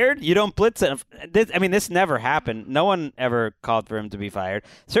fired? You don't blitz it. This never happened. No one ever called for him to be fired.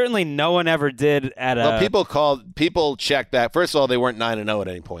 Certainly, no one ever did people checked that. First of all, they weren't 9-0 at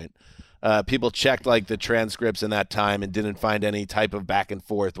any point. People checked the transcripts in that time and didn't find any type of back and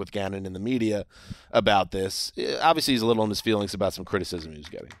forth with Gannon in the media about this. Obviously, he's a little in his feelings about some criticism he was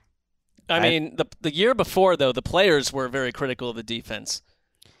getting. The year before, though, the players were very critical of the defense.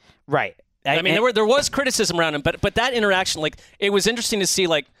 Right. There was criticism around him, but that interaction, it was interesting to see,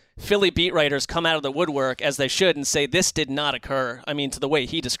 Philly beat writers come out of the woodwork, as they should, and say this did not occur, to the way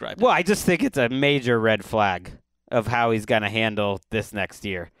he described it. Well, I just think it's a major red flag of how he's going to handle this next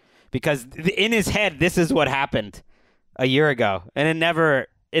year. Because in his head, this is what happened a year ago, and it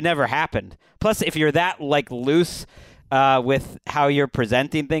never happened. Plus, if you're that, loose with how you're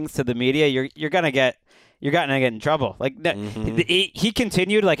presenting things to the media, you're going to get in trouble. He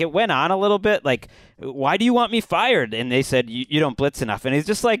continued, it went on a little bit, why do you want me fired? And they said, you don't blitz enough. And he's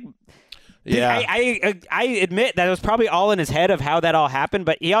just yeah. I admit that it was probably all in his head of how that all happened,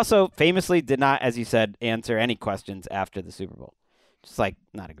 but he also famously did not, as you said, answer any questions after the Super Bowl. Just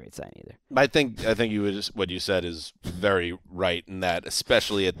not a great sign either. I think what you said is very right in that,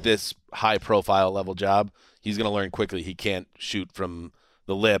 especially at this high profile level job, he's going to learn quickly he can't shoot from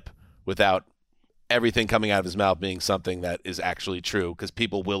the lip without everything coming out of his mouth being something that is actually true, because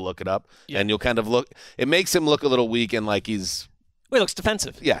people will look it up, and you'll kind of look. It makes him look a little weak and like he's. Well, he looks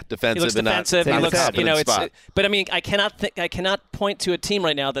defensive. Yeah, defensive. He looks and defensive. Not he looks, spot. But I cannot point to a team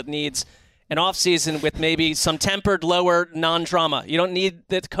right now that needs an offseason with maybe some tempered, lower, non-drama. You don't need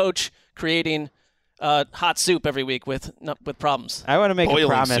the coach creating hot soup every week with problems. I want to make a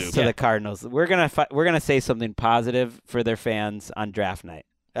promise to the Cardinals. We're gonna say something positive for their fans on draft night.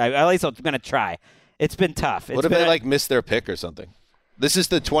 At least I'm gonna try. It's been tough. What if they miss their pick or something? This is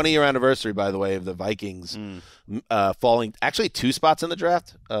the 20-year anniversary, by the way, of the Vikings falling actually 2 spots in the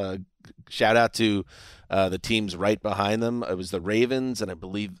draft. Shout out to the teams right behind them. It was the Ravens and I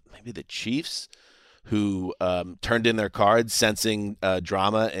believe maybe the Chiefs who turned in their cards sensing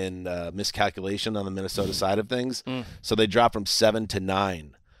drama and miscalculation on the Minnesota side of things. So they dropped from 7 to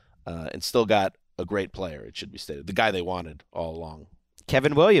 9 and still got a great player, it should be stated. The guy they wanted all along.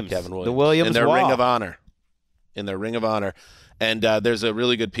 Kevin Williams. The Williams in their Wall. Ring of Honor. In their Ring of Honor. And there's a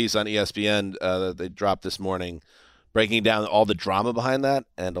really good piece on ESPN that they dropped this morning breaking down all the drama behind that,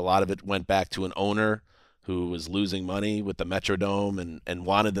 and a lot of it went back to an owner who was losing money with the Metrodome and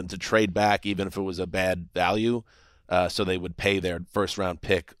wanted them to trade back even if it was a bad value, so they would pay their first-round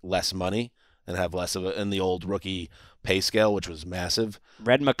pick less money and have less of it in the old rookie pay scale, which was massive.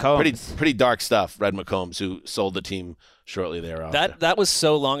 Red McCombs. Pretty dark stuff, Red McCombs, who sold the team shortly thereafter. That was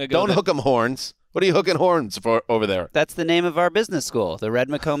so long ago. Don't hook 'em horns. What are you hooking horns for over there? That's the name of our business school, the Red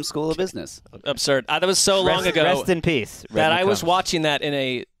McComb School of Business. Absurd. That was so long ago. Rest in peace. That I was watching that in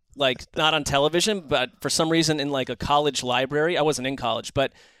a, not on television, but for some reason in a college library. I wasn't in college,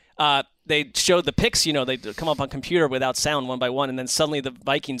 but they showed the picks, they'd come up on computer without sound one by one, and then suddenly the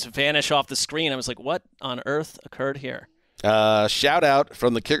Vikings vanish off the screen. I was like, what on earth occurred here? Shout out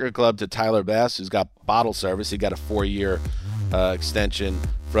from the Kicker Club to Tyler Bass, who's got bottle service. He got a 4-year extension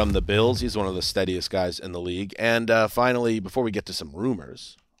from the Bills. He's one of the steadiest guys in the league. And finally, before we get to some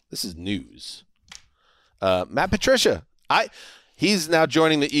rumors, this is news. Matt Patricia. He's now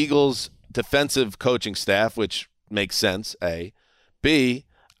joining the Eagles' defensive coaching staff, which makes sense, A. B,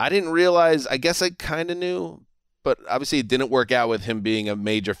 I didn't realize, I guess I kind of knew, but obviously it didn't work out with him being a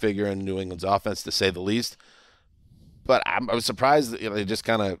major figure in New England's offense, to say the least. But I was surprised that they just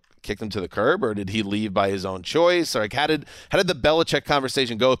kind of kicked him to the curb, or did he leave by his own choice? Or how did the Belichick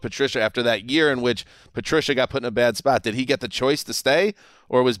conversation go with Patricia after that year in which Patricia got put in a bad spot? Did he get the choice to stay,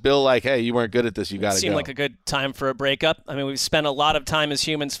 or was Bill like, hey, you weren't good at this, you got to go? It seemed like a good time for a breakup. I mean, we've spent a lot of time as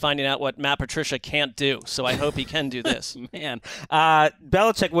humans finding out what Matt Patricia can't do, so I hope he can do this. Man,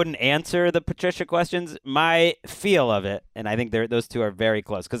 Belichick wouldn't answer the Patricia questions. My feel of it, and I think those two are very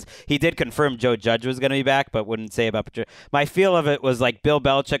close, because he did confirm Joe Judge was going to be back, but wouldn't say about Patricia. My feel of it was like Bill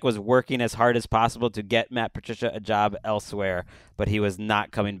Belichick was working as hard as possible to get Matt Patricia a job elsewhere, but he was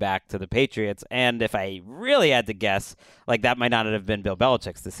not coming back to the Patriots. And if I really had to guess, that might not have been Bill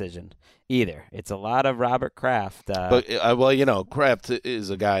Belichick's decision either. It's a lot of Robert Kraft. But Kraft is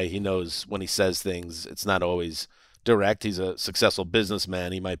a guy, he knows when he says things, it's not always direct. He's a successful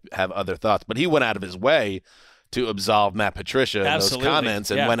businessman. He might have other thoughts, but he went out of his way to absolve Matt Patricia in those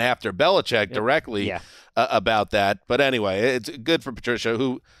comments and went after Belichick directly about that. But anyway, it's good for Patricia,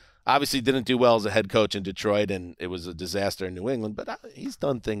 who obviously didn't do well as a head coach in Detroit, and it was a disaster in New England, but he's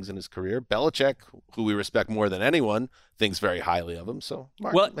done things in his career. Belichick, who we respect more than anyone, thinks very highly of him. So,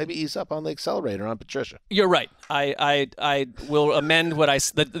 Mark, maybe ease up on the accelerator on Patricia. You're right. I will amend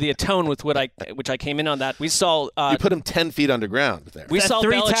the tone with which I came in on that. We saw you put him 10 feet underground there. We saw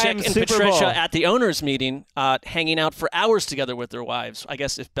Belichick and Patricia at the owners' meeting, hanging out for hours together with their wives. I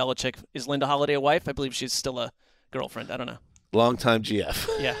guess if Belichick is Linda Holiday a wife, I believe she's still a girlfriend. I don't know. Longtime GF.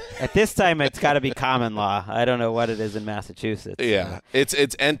 Yeah. At this time, it's got to be common law. I don't know what it is in Massachusetts. Yeah. It's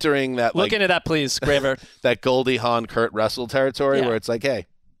entering that. Look into that, please, Graver. That Goldie Hawn, Kurt Russell territory where it's like, hey,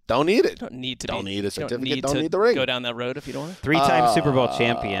 don't need it. Don't need a certificate. Don't need the ring. Go down that road if you don't want to. 3-time Super Bowl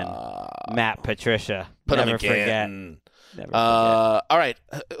champion, Matt Patricia. Never forget. Never forget. All right.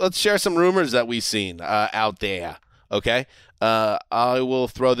 Let's share some rumors that we've seen out there. Okay. I will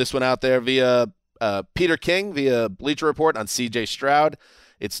throw this one out there via Peter King via Bleacher Report on C.J. Stroud.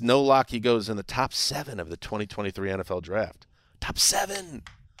 It's no lock he goes in the top 7 of the 2023 NFL Draft. Top 7.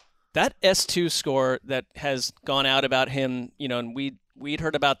 That S2 score that has gone out about him, and we'd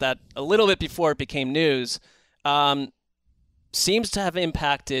heard about that a little bit before it became news, seems to have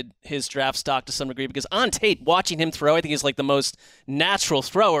impacted his draft stock to some degree, because on tape, watching him throw, I think he's the most natural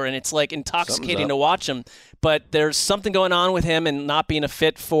thrower, and it's intoxicating to watch him. But there's something going on with him and not being a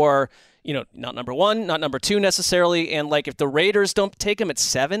fit for not number 1, not number 2 necessarily. And if the Raiders don't take him at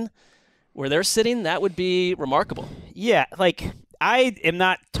 7, where they're sitting, that would be remarkable. Yeah, I am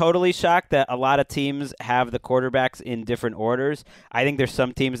not totally shocked that a lot of teams have the quarterbacks in different orders. I think there's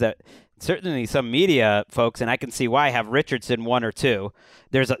some teams that, certainly some media folks, and I can see why, have Richardson 1 or 2.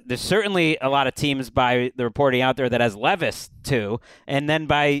 There's certainly a lot of teams by the reporting out there that has Levis 2. And then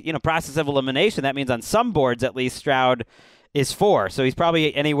by process of elimination, that means on some boards at least Stroud is 4. So he's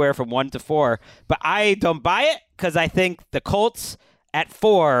probably anywhere from 1 to 4. But I don't buy it, because I think the Colts at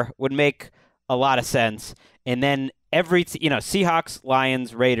 4 would make a lot of sense. And then Seahawks,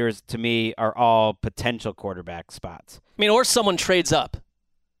 Lions, Raiders, to me, are all potential quarterback spots. mean, or someone trades up.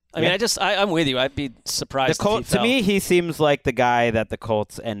 I mean, I'm with you. I'd be surprised if he fell. To me, he seems like the guy that the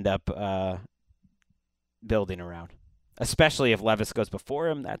Colts end up building around, especially if Levis goes before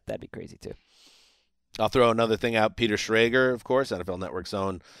him. That'd be crazy too. I'll throw another thing out. Peter Schrager, of course, NFL Network's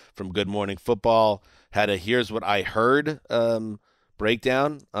own from Good Morning Football, had a Here's What I Heard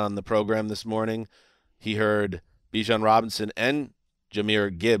breakdown on the program this morning. He heard Bijan Robinson and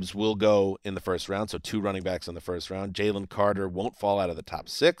Jahmyr Gibbs will go in the first round, so 2 running backs in the first round. Jalen Carter won't fall out of the top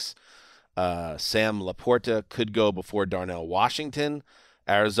 6. Sam Laporta could go before Darnell Washington.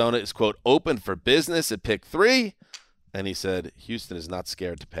 Arizona is, quote, open for business at pick 3. And he said Houston is not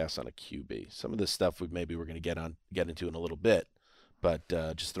scared to pass on a QB. Some of this stuff we're going to get into in a little bit, but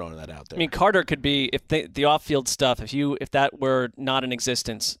just throwing that out there. I mean, Carter could be, if the off-field stuff, if that were not in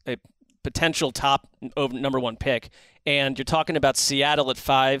existence, a potential top number 1 pick, and you're talking about Seattle at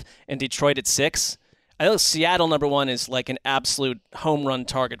 5 and Detroit at 6. I know Seattle number 1 is like an absolute home run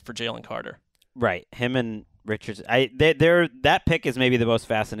target for Jalen Carter. Right, him and Richards. That pick is maybe the most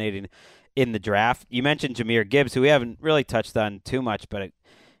fascinating in the draft. You mentioned Jahmyr Gibbs, who we haven't really touched on too much, but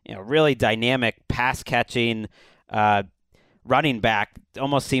really dynamic pass catching running back.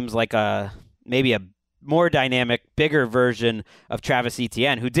 Almost seems like maybe a more dynamic, bigger version of Travis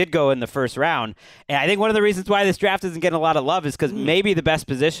Etienne, who did go in the first round. And I think one of the reasons why this draft isn't getting a lot of love is because maybe the best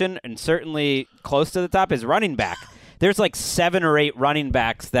position, and certainly close to the top, is running back. There's like 7 or 8 running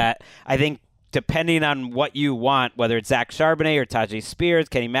backs that I think, depending on what you want, whether it's Zach Charbonnet or Tajay Spears,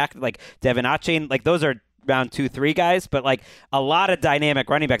 Kenny Mack, like Devin Achane, like those are round 2, 3 guys, but like a lot of dynamic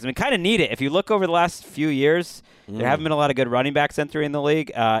running backs. I mean, kind of need it. If you look over the last few years, there haven't been a lot of good running backs entering the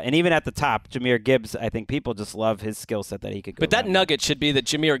league. And even at the top, Jahmyr Gibbs, I think people just love his skill set that he could go. But that nugget should be that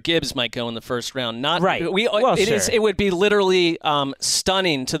Jahmyr Gibbs might go in the first round. Not right. It would be literally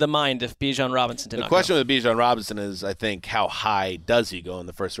stunning to the mind if Bijan Robinson did not go. The question with Bijan Robinson is, I think, how high does he go in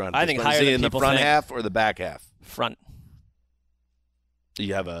the first round? I think higher than people in the front half or the back half? Front. Do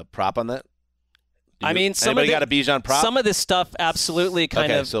you have a prop on that? I mean, anybody got a Bijan prop? Some of this stuff absolutely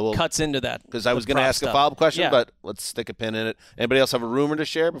cuts into that. Because I was going to ask a follow-up question, but let's stick a pin in it. Anybody else have a rumor to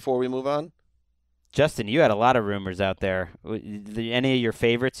share before we move on? Justin, you had a lot of rumors out there. Any of your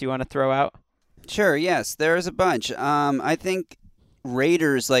favorites you want to throw out? Sure, yes. There's a bunch. I think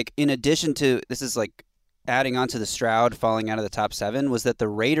Raiders, like, in addition to, this is like adding on to the Stroud falling out of the top 7, was that the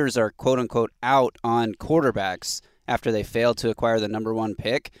Raiders are quote-unquote out on quarterbacks after they failed to acquire the number 1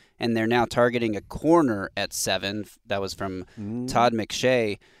 pick, and they're now targeting a corner at 7. That was from Todd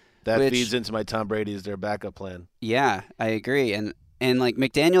McShay. That feeds into my Tom Brady as their backup plan. Yeah, I agree. And like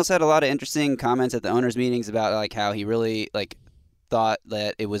McDaniels had a lot of interesting comments at the owners' meetings about like how he really like thought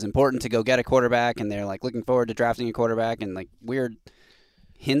that it was important to go get a quarterback, and they're like looking forward to drafting a quarterback, and like weird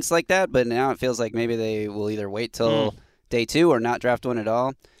hints like that. But now it feels like maybe they will either wait till day 2 or not draft one at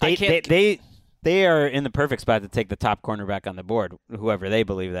all. They are in the perfect spot to take the top cornerback on the board, whoever they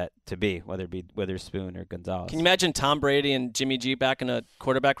believe that to be, whether it be Witherspoon or Gonzalez. Can you imagine Tom Brady and Jimmy G back in a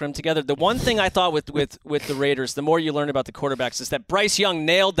quarterback room together? The one thing I thought with the Raiders, the more you learn about the quarterbacks, is that Bryce Young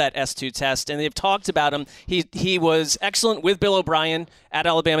nailed that S2 test, and they've talked about him. He was excellent with Bill O'Brien at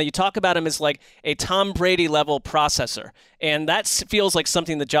Alabama. You talk about him as like a Tom Brady-level processor, and that feels like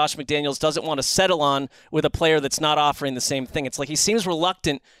something that Josh McDaniels doesn't want to settle on with a player that's not offering the same thing. It's like he seems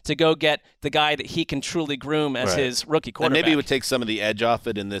reluctant to go get the guy that he can truly groom as his rookie quarterback. And maybe it would take some of the edge off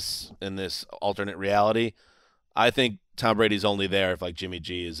it in this alternate reality. I think Tom Brady's only there if like Jimmy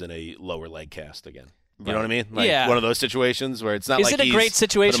G is in a lower leg cast again. You know what I mean? Like one of those situations where it's not like a great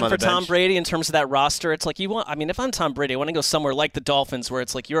situation for Tom Brady in terms of that roster? It's like if I'm Tom Brady, I want to go somewhere like the Dolphins where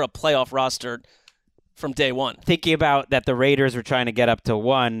it's like you're a playoff roster from day one. Thinking about that the Raiders were trying to get up to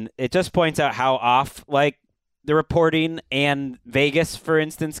 1, it just points out how off like the reporting and Vegas, for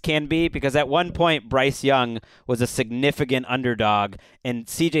instance, can be, because at one point Bryce Young was a significant underdog and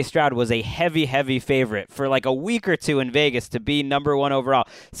C.J. Stroud was a heavy, heavy favorite for like a week or 2 in Vegas to be number 1 overall.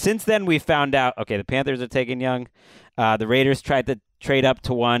 Since then, we found out, okay, the Panthers are taking Young. The Raiders tried to trade up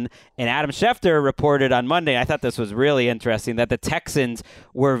to 1, and Adam Schefter reported on Monday, I thought this was really interesting, that the Texans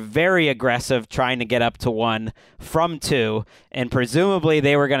were very aggressive trying to get up to 1 from 2, and presumably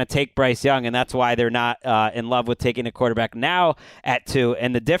they were going to take Bryce Young, and that's why they're not in love with taking a quarterback now at 2.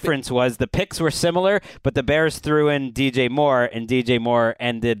 And the difference was the picks were similar, but the Bears threw in DJ Moore, and DJ Moore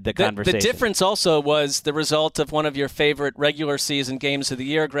ended the conversation. The difference also was the result of one of your favorite regular season games of the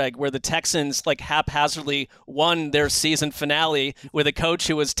year, Greg, where the Texans like haphazardly won their season finale with a coach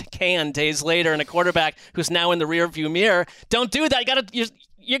who was canned days later and a quarterback who's now in the rearview mirror. Don't do that.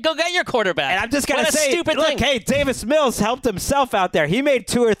 You go get your quarterback. And I'm just going to say, stupid look, thing. Hey, Davis Mills helped himself out there. He made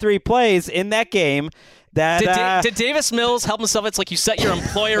 2 or 3 plays in that game Did Davis Mills help himself? It's like you set your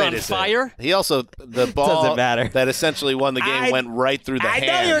employer on fire. He also, the ball that essentially won the game went right through the hands. I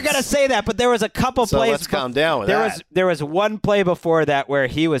know you were going to say that, but there was a couple plays. Let's calm down with that. There was one play before that where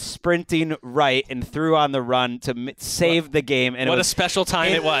he was sprinting right and threw on the run to save the game. And what a special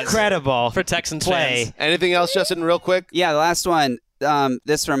time it was. Incredible for Texans play. fans. Anything else, Justin, real quick? Yeah, the last one.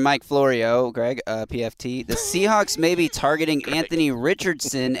 This from Mike Florio, Greg, PFT. The Seahawks may be targeting Anthony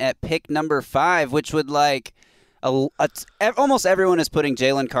Richardson at pick number 5, which would almost everyone is putting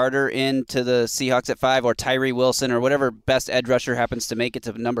Jalen Carter into the Seahawks at 5, or Tyree Wilson, or whatever best edge rusher happens to make it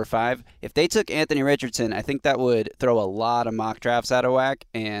to number 5. If they took Anthony Richardson, I think that would throw a lot of mock drafts out of whack,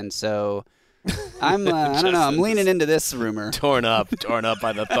 and so I don't know. I'm leaning into this rumor. Torn up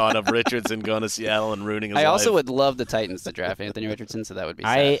by the thought of Richardson going to Seattle and ruining his life. I also would love the Titans to draft Anthony Richardson, so that would be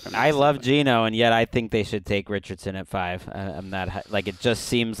sad. I love Geno, and yet I think they should take Richardson at 5. I'm not it just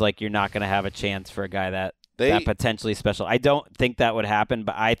seems like you're not going to have a chance for a guy that potentially special. I don't think that would happen,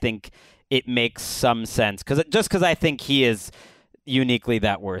 but I think it makes some sense because I think he is uniquely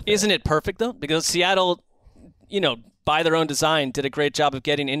that worth it. Isn't it perfect though? Because Seattle, by their own design, did a great job of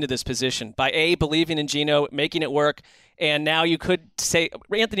getting into this position by believing in Geno, making it work, and now you could say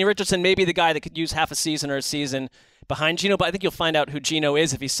Anthony Richardson may be the guy that could use half a season or a season behind Geno, but I think you'll find out who Geno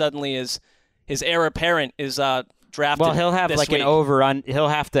is if he suddenly is his heir apparent is drafted. Well, he'll have this week. an overrun. He'll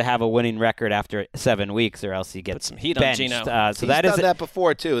have to have a winning record after 7 weeks, or else he gets some heat benched. on Geno. So he's done that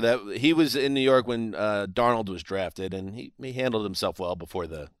before too. That he was in New York when Darnold was drafted, and he handled himself well before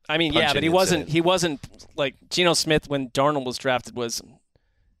the. But he wasn't like Geno Smith when Darnold was drafted was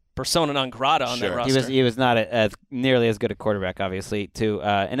persona non grata on that roster. He was not nearly as good a quarterback, obviously, too.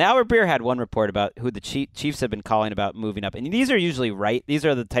 And Albert Breer had one report about who the Chiefs have been calling about moving up. And these are usually right. These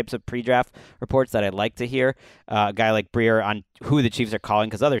are the types of pre-draft reports that I'd like to hear. A guy like Breer on who the Chiefs are calling,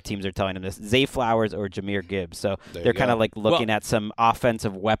 because other teams are telling him this. Zay Flowers or Jameer Gibbs. So they're kind of like looking at some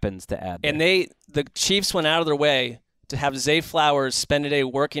offensive weapons to add there. And the Chiefs went out of their way to have Zay Flowers spend a day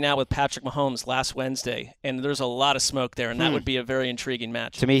working out with Patrick Mahomes last Wednesday, and there's a lot of smoke there, and that would be a very intriguing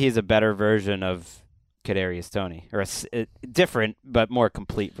match. To me, he's a better version of Kadarius Toney, or a different but more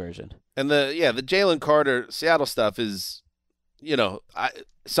complete version. And the Jalen Carter Seattle stuff is,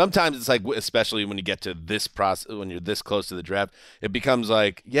 sometimes it's like, especially when you get to this process, when you're this close to the draft, it becomes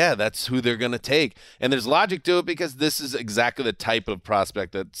like, that's who they're going to take, and there's logic to it because this is exactly the type of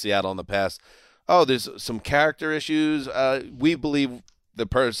prospect that Seattle in the past. Oh, there's some character issues. We believe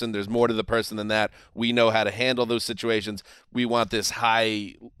there's more to the person than that. We know how to handle those situations. We want this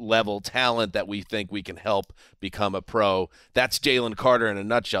high-level talent that we think we can help become a pro. That's Jalen Carter in a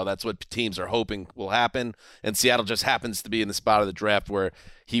nutshell. That's what teams are hoping will happen. And Seattle just happens to be in the spot of the draft where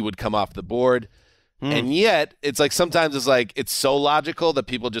he would come off the board. And yet, it's like sometimes it's so logical that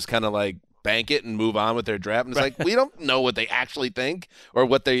people just kind of like bank it and move on with their draft. And it's like, we don't know what they actually think or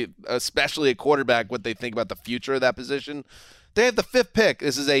what they, especially a quarterback, what they think about the future of that position. They have the 5th pick.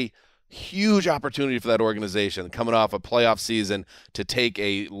 This is a huge opportunity for that organization coming off a playoff season to take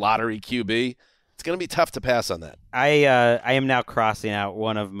a lottery QB. It's going to be tough to pass on that. I am now crossing out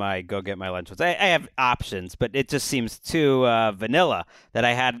one of my go get my lunch ones. I have options, but it just seems too vanilla that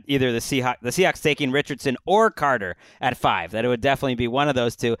I had either the Seahawks taking Richardson or Carter at 5. That it would definitely be one of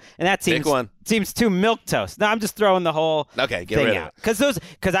those two, and that seems too milquetoast. No, I'm just throwing the whole get thing rid out of it.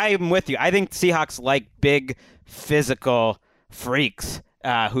 Because I am with you. I think Seahawks like big physical freaks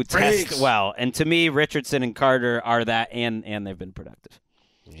who test well, and to me, Richardson and Carter are that, and they've been productive.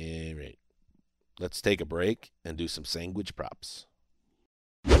 Yeah, right. Let's take a break and do some sandwich props.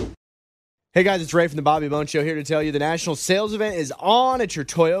 Hey guys, it's Ray from the Bobby Bone Show here to tell you the national sales event is on at your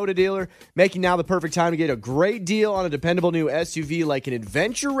Toyota dealer, making now the perfect time to get a great deal on a dependable new SUV like an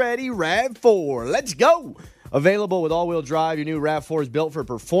adventure-ready RAV4. Let's go! Available with all-wheel drive, your new RAV4 is built for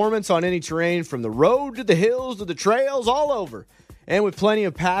performance on any terrain, from the road to the hills to the trails, all over. And with plenty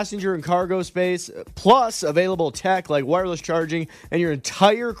of passenger and cargo space, plus available tech like wireless charging, and your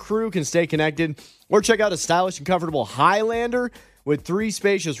entire crew can stay connected. Or check out a stylish and comfortable Highlander with 3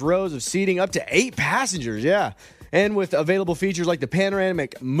 spacious rows of seating, up to 8 passengers, And with available features like the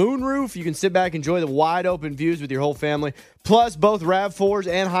panoramic moonroof, you can sit back and enjoy the wide open views with your whole family. Plus, both RAV4s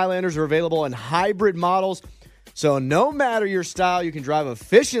and Highlanders are available in hybrid models. So no matter your style, you can drive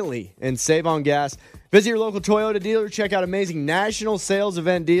efficiently and save on gas. Visit your local Toyota dealer. Check out amazing national sales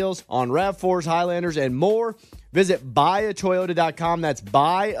event deals on RAV4s, Highlanders, and more. Visit buyatoyota.com. That's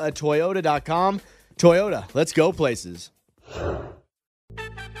buyatoyota.com. Toyota, let's go places.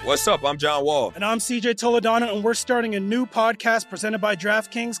 What's up? I'm John Wall. And I'm CJ Toledano, and we're starting a new podcast presented by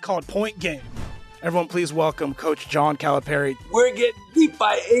DraftKings called Point Game. Everyone, please welcome Coach John Calipari. We're getting beat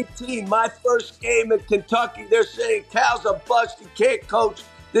by 18. My first game in Kentucky, they're saying Cal's a bust. He can't coach.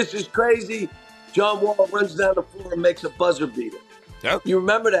 This is crazy. John Wall runs down the floor and makes a buzzer beater. Yep. You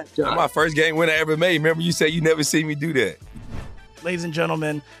remember that, John? That's my first game win I ever made. Remember you said you never see me do that. Ladies and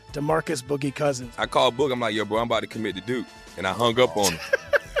gentlemen, DeMarcus Boogie Cousins. I called Boog. I'm like, yo, bro, I'm about to commit to Duke. And I hung up on him.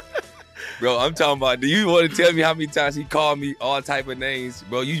 Bro, I'm talking about, do you want to tell me how many times he called me all type of names?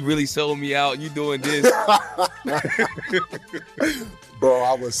 Bro, you really sold me out. You doing this. Bro,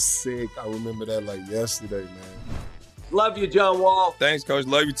 I was sick. I remember that like yesterday, man. Love you, John Wall. Thanks, Coach.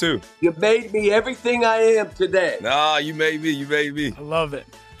 Love you, too. You made me everything I am today. Nah, you made me. You made me. I love it.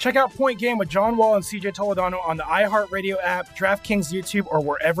 Check out Point Game with John Wall and CJ Toledano on the iHeartRadio app, DraftKings YouTube, or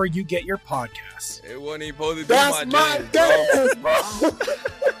wherever you get your podcasts. It wasn't even supposed to be That's my dance, bro.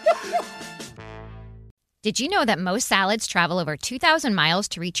 Did you know that most salads travel over 2,000 miles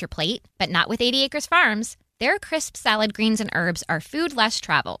to reach your plate? But not with 80 Acres Farms. Their crisp salad greens and herbs are food less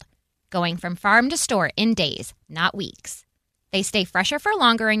traveled, going from farm to store in days, not weeks. They stay fresher for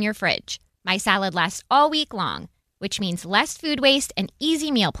longer in your fridge. My salad lasts all week long, which means less food waste and easy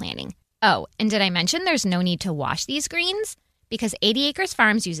meal planning. Oh, and did I mention there's no need to wash these greens? Because 80 Acres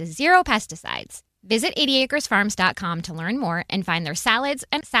Farms uses 0 pesticides. Visit 80acresfarms.com to learn more and find their salads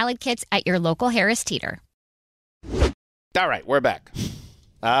and salad kits at your local Harris Teeter. All right, we're back.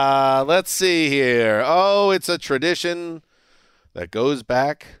 Let's see here. Oh, it's a tradition that goes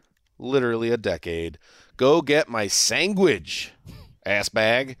back literally a decade. Go get my sandwich, ass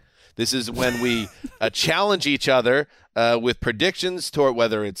bag. This is when we challenge each other with predictions toward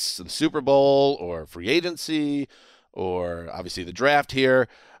whether it's the Super Bowl or free agency or obviously the draft here.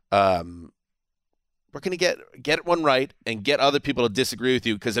 We're going to get one right and get other people to disagree with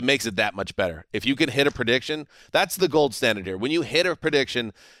you because it makes it that much better. If you can hit a prediction, that's the gold standard here. When you hit a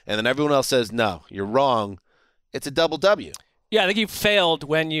prediction and then everyone else says, no, you're wrong, it's a double W. Yeah, I think you failed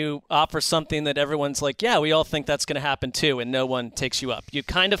when you offer something that everyone's like, yeah, we all think that's going to happen too, and no one takes you up. You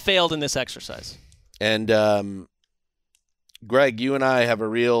kind of failed in this exercise. And Greg, you and I have a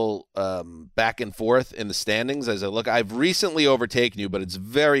real back and forth in the standings as I look. I've recently overtaken you, but it's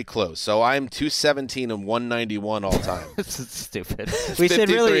very close. So I'm 217 and 191 all time. This is stupid.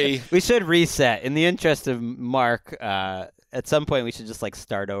 We should reset. In the interest of Mark, at some point we should just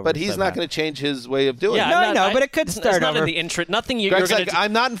start over. But he's not going to change his way of doing it. No, but it could start it's not over. In the interest. Nothing you're Greg's going to.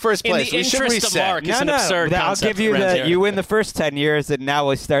 I'm not in first place. In the interest of Mark, it's an absurd I'll concept. give you around here. you win the first 10 years, and now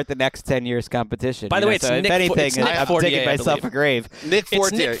we'll start the next 10 years competition. By the way, it's so Nick. If anything, it's Nick I'm Fortier, digging myself a grave. Nick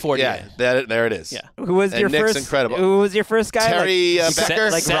Fortier. Nick Fortier. Yeah, there it is. Yeah. Who was your Nick's first? incredible. Who was your first guy? Terry Becker,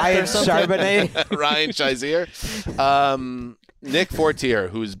 Ryan Charbonnet, Ryan Shazier. Nick Fortier,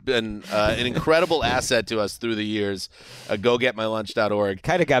 who's been an incredible asset to us through the years. GoGetMyLunch.org.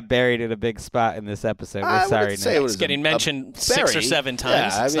 Kind of got buried in a big spot in this episode. We're sorry, Nick. It's getting mentioned 6 or 7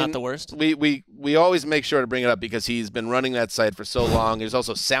 times. Yeah, it's not the worst. We always make sure to bring it up because he's been running that site for so long. There's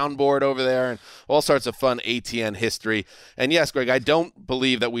also Soundboard over there and all sorts of fun ATN history. And yes, Greg, I don't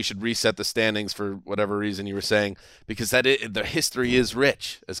believe that we should reset the standings for whatever reason you were saying because the history is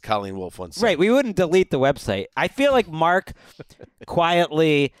rich, as Colleen Wolfe once said. Right, we wouldn't delete the website. I feel like Mark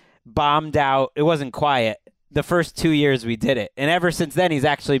quietly bombed out. It wasn't quiet. The first 2 years we did it, and ever since then he's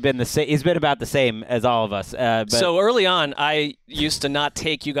actually been the same. He's been about the same as all of us. So early on, I used to not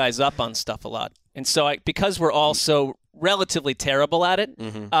take you guys up on stuff a lot, and so because we're all so relatively terrible at it,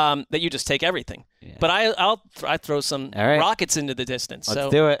 that you just take everything. Yeah. But I throw some rockets into the distance. Let's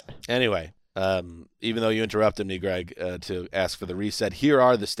do it anyway. Even though you interrupted me, Greg, to ask for the reset, here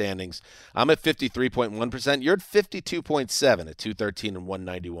are the standings. I'm at 53.1%. You're at 52.7 at 213 and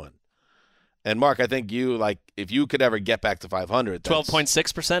 191. And Mark, I think you if you could ever get back to 500,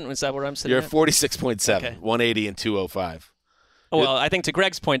 12.6%. Was that where I'm sitting? You're at 46.7, 180 and 205. Well, I think to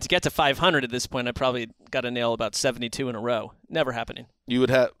Greg's point, to get to 500 at this point, I probably got to nail about 72 in a row. Never happening. You would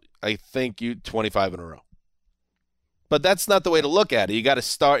have, I think, 25 in a row. But that's not the way to look at it. You got to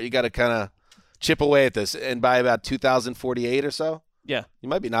start. You got to kind of chip away at this, and by about 2048 or so, yeah, you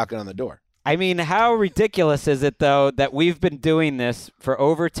might be knocking on the door. I mean, how ridiculous is it though that we've been doing this for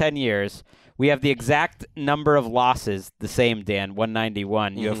over 10 years? We have the exact number of losses, the same, Dan,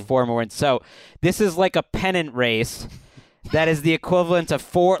 191. You have 4 more. And so this is like a pennant race that is the equivalent of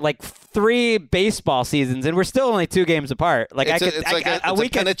 3 baseball seasons, and we're still only 2 games apart. It's a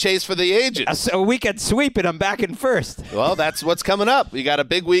pennant chase for the ages. A weekend sweep, and I'm back in first. Well, that's what's coming up. We got a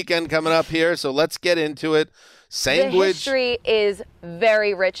big weekend coming up here, so let's get into it. Sandwich. The history is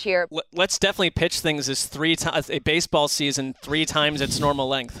very rich here. Let's definitely pitch things as 3 times a baseball season, 3 times its normal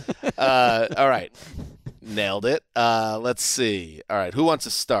length. All right, nailed it. Let's see. All right, who wants to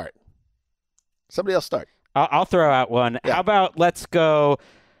start? Somebody else start. I'll throw out one. Yeah. How about let's go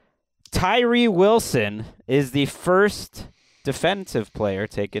Tyree Wilson is the first defensive player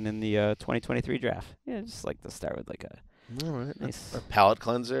taken in the 2023 draft. Yeah, just like to start with like a palate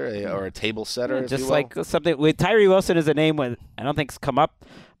cleanser or a table setter. Yeah, just like something with Tyree Wilson is a name I don't think's come up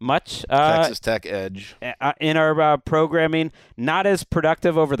much. Texas Tech edge in our programming. Not as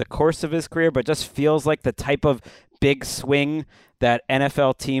productive over the course of his career, but just feels like the type of big swing that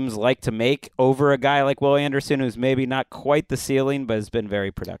NFL teams like to make over a guy like Will Anderson, who's maybe not quite the ceiling, but has been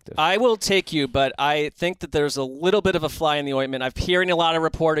very productive. I will take you, but I think that there's a little bit of a fly in the ointment. I'm hearing a lot of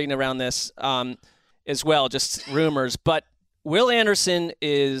reporting around this as well, just rumors. But Will Anderson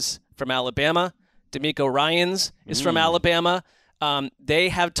is from Alabama. D'Amico Ryans is from Alabama. They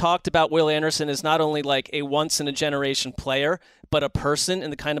have talked about Will Anderson as not only like a once-in-a-generation player, but a person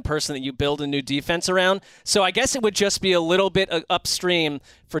and the kind of person that you build a new defense around. So I guess it would just be a little bit upstream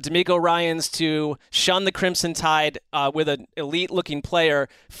for D'Amico Ryans to shun the Crimson Tide with an elite-looking player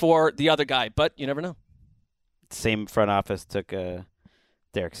for the other guy. But you never know. Same front office took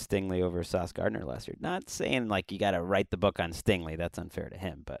Derek Stingley over Sauce Gardner last year. Not saying like you got to write the book on Stingley. That's unfair to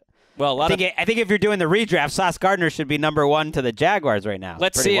him, but... Well, I think if you're doing the redraft, Sauce Gardner should be number 1 to the Jaguars right now.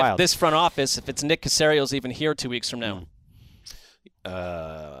 Let's see if this front office, if it's Nick Caserio's even here 2 weeks from now.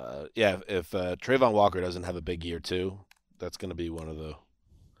 If Trayvon Walker doesn't have a big year too, that's going to be one of the,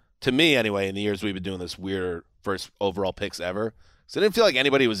 to me anyway, in the years we've been doing this, weird first overall picks ever. So I didn't feel like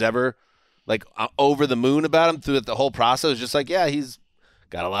anybody was ever like over the moon about him through the whole process. It was just like, yeah, he's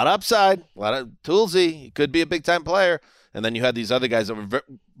got a lot of upside, a lot of toolsy. He could be a big time player. And then you had these other guys that were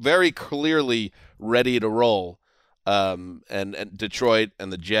very clearly ready to roll, and Detroit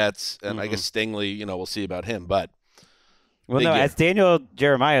and the Jets, and I guess Stingley, we'll see about him. But as Daniel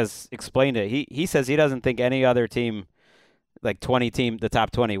Jeremiah's explained it, he says he doesn't think any other team, like the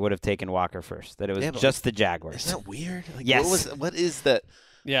top 20, would have taken Walker first. That it was just the Jaguars. Isn't that weird? Like, yes. What is that?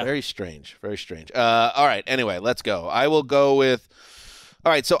 Yeah. Very strange. Very strange. All right. Anyway, let's go. I will go with.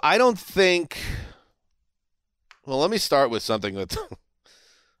 All right. So I don't think. Well, let me start with something that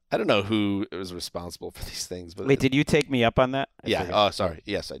I don't know who was responsible for these things. But wait, did you take me up on that? Yeah. Oh, sorry.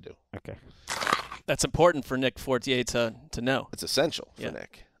 Yes, I do. Okay. That's important for Nick Fortier to know. It's essential for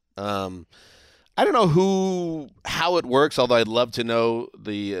Nick. I don't know how it works, although I'd love to know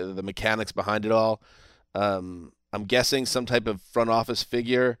the mechanics behind it all. I'm guessing some type of front office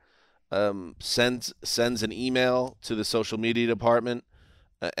figure sends an email to the social media department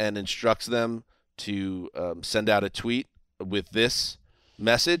and instructs them to send out a tweet with this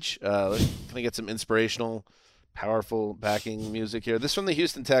message. Can I get some inspirational, powerful backing music here? This from the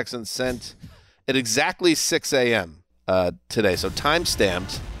Houston Texans, sent at exactly 6 a.m. Today. So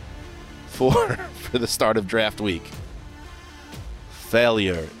time-stamped for the start of draft week.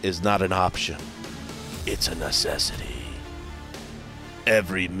 Failure is not an option. It's a necessity.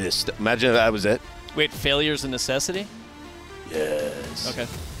 Every missed... Imagine if that was it. Wait, failure's a necessity? Yes. Okay.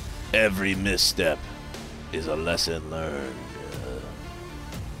 Every misstep is a lesson learned.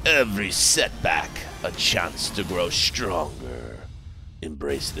 Every setback, a chance to grow stronger.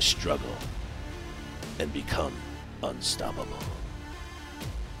 Embrace the struggle and become unstoppable.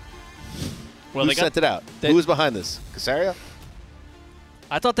 Well, Who sent it out? Who was behind this? Casario?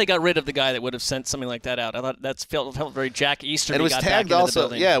 I thought they got rid of the guy that would have sent something like that out. I thought that felt very Jack Easter. And it was tagged also,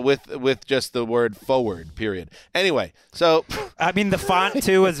 with just the word forward, period. Anyway, so. I mean, the font,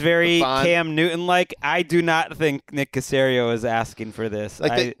 too, was very Cam Newton-like. I do not think Nick Caserio is asking for this.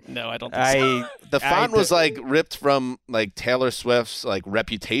 No, I don't think so. The font was, ripped from, Taylor Swift's,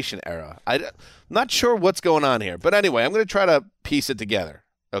 Reputation era. I'm not sure what's going on here. But anyway, I'm going to try to piece it together,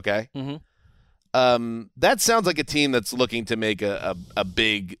 okay? Mm-hmm. That sounds like a team that's looking to make a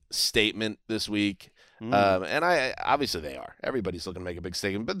big statement this week. And obviously they are. Everybody's looking to make a big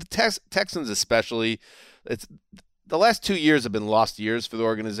statement. But the Texans especially, the last 2 years have been lost years for the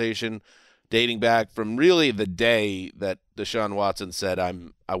organization, dating back from really the day that Deshaun Watson said,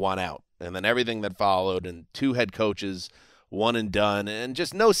 I want out. And then everything that followed, and 2 head coaches, one and done, and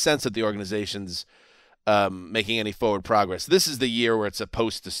just no sense that the organization's making any forward progress. This is the year where it's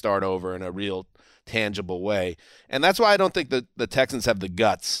supposed to start over in a real tangible way. And that's why I don't think the Texans have the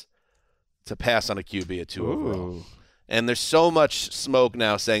guts to pass on a QB at 2 overall. And there's so much smoke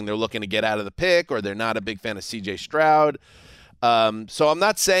now saying they're looking to get out of the pick, or they're not a big fan of C.J. Stroud. So I'm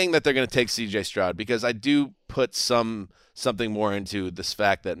not saying that they're going to take C.J. Stroud, because I do put something more into this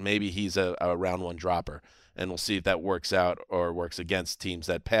fact that maybe he's a round 1 dropper. And we'll see if that works out or works against teams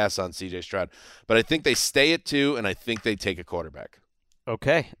that pass on C.J. Stroud. But I think they stay at 2, and I think they take a quarterback.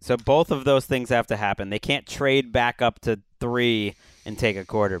 Okay, so both of those things have to happen. They can't trade back up to 3 and take a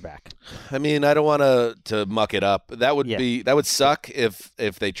quarterback. I mean, I don't want to muck it up. That would suck if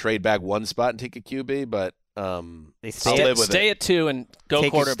they trade back one spot and take a QB, but they stay at 2 and go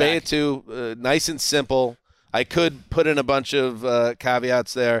quarterback. Stay at 2, nice and simple. I could put in a bunch of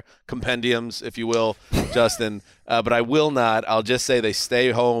caveats there, compendiums, if you will, Justin, but I will not. I'll just say they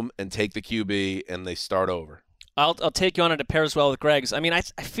stay home and take the QB and they start over. I'll take you on it. It pairs well with Greg's. I mean, I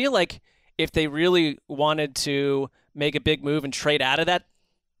feel like if they really wanted to make a big move and trade out of that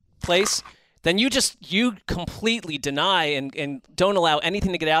place, then you completely deny and don't allow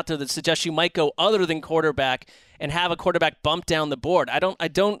anything to get out there that suggests you might go other than quarterback and have a quarterback bump down the board. I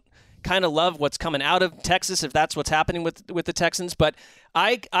don't kind of love what's coming out of Texas if that's what's happening with the Texans, but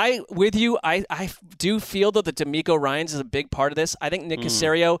I with you, I do feel though that D'Amico Ryans is a big part of this. I think Nick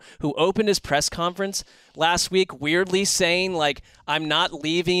Caserio, who opened his press conference last week weirdly saying like, I'm not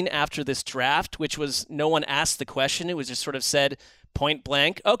leaving after this draft, which was, no one asked the question. It was just sort of said point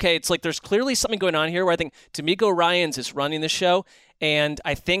blank. Okay, it's like there's clearly something going on here where I think D'Amico Ryans is running the show, and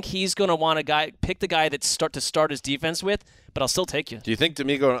I think he's going to want pick the guy that start his defense with, but I'll still take you. Do you think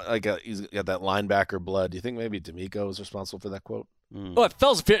D'Amico, he's got that linebacker blood? Do you think maybe D'Amico is responsible for that quote? Oh, it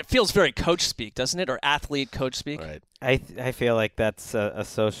feels very coach speak, doesn't it? Or athlete coach speak? Right. I feel like that's a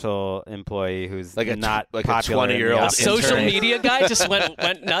social employee who's not like popular. A 20-year-old a social media guy just went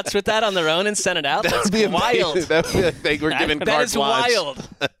nuts with that on their own and sent it out. That's wild. That would be a thing we're giving that is wild.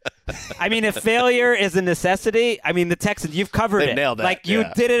 I mean, if failure is a necessity, I mean, the Texans, you've covered They it. nailed that. Like you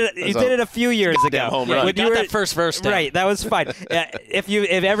did it. You did it a few years ago. Home run. You got that first verse down. Right, that was fine.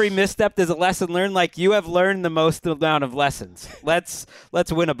 If every misstep is a lesson learned, like you have learned the most amount of lessons. Let's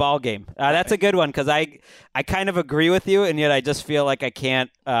win a ball game. That's a good one because I kind of agree with you, and yet I just feel like I can't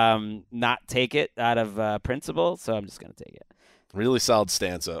not take it out of principle, so I'm just going to take it. Really solid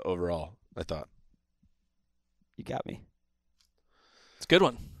stanza overall, I thought. You got me. It's a good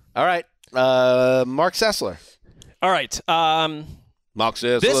one. All right. Mark Sessler. All right. Mark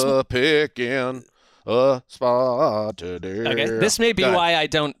Sessler picking a spot today. Okay. This may be why I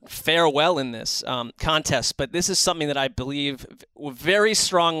don't fare well in this contest, but this is something that I believe very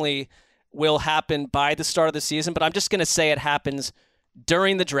strongly will happen by the start of the season, but I'm just going to say it happens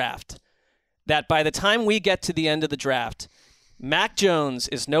during the draft. That by the time we get to the end of the draft, Mac Jones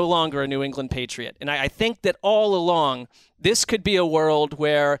is no longer a New England Patriot. And I think that all along, this could be a world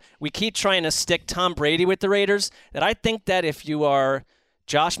where we keep trying to stick Tom Brady with the Raiders, that I think that if you are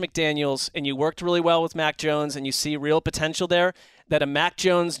Josh McDaniels and you worked really well with Mac Jones and you see real potential there, that a Mac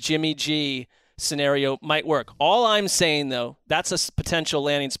Jones, Jimmy G scenario might work. All I'm saying, though, that's a potential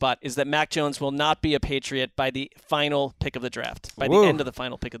landing spot, is that Mac Jones will not be a Patriot by the final pick of the draft, by the end of the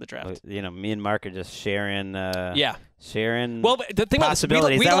final pick of the draft. You know, me and Mark are just sharing sharing well, the thing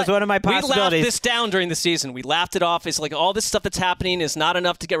possibilities. That was one of my possibilities. We laughed this down during the season. We laughed it off. It's like all this stuff that's happening is not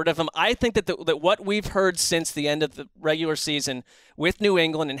enough to get rid of him. I think that what we've heard since the end of the regular season with New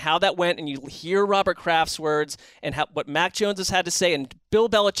England and how that went, and you hear Robert Kraft's words and what Mac Jones has had to say, and Bill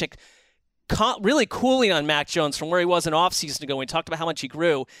Belichick really cooling on Mac Jones from where he was an offseason ago when we talked about how much he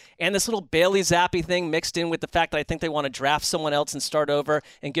grew, and this little Bailey Zappi thing mixed in with the fact that I think they want to draft someone else and start over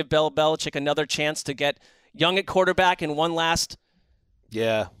and give Bill Belichick another chance to get young at quarterback in one last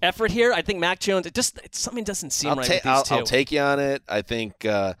effort here. I think Mac Jones, something doesn't seem right with these two. I'll take you on it. I think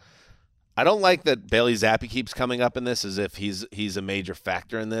I don't like that Bailey Zappi keeps coming up in this as if he's a major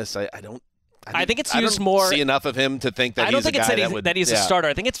factor in this. I think it's used more. See enough of him to think that I don't think he's a it's guy that he's a starter.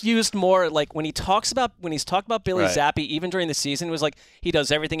 I think it's used more like when he's talked about Bailey Zappi, even during the season, it was like he does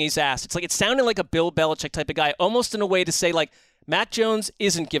everything he's asked. It's like it sounded like a Bill Belichick type of guy, almost in a way to say like Mac Jones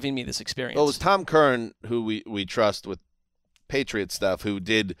isn't giving me this experience. Well, it was Tom Curran, who we trust with Patriot stuff, who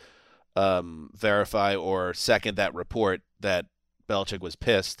did verify or second that report that Belichick was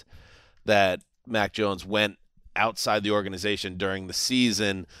pissed that Mac Jones went outside the organization during the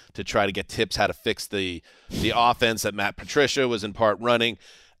season to try to get tips how to fix the offense that Matt Patricia was in part running.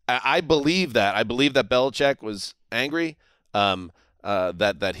 I believe that. I believe that Belichick was angry,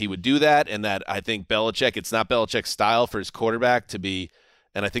 that he would do that, and that I think Belichick, it's not Belichick's style for his quarterback to be,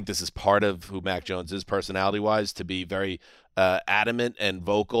 and I think this is part of who Mac Jones is personality-wise, to be very adamant and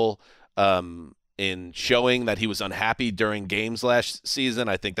vocal in showing that he was unhappy during games last season.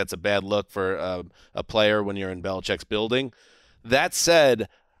 I think that's a bad look for a player when you're in Belichick's building. That said,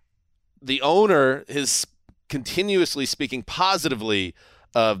 the owner is continuously speaking positively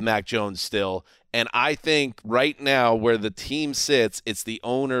of Mac Jones still, and I think right now where the team sits, it's the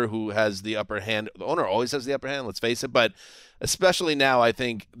owner who has the upper hand. The owner always has the upper hand, let's face it, but especially now I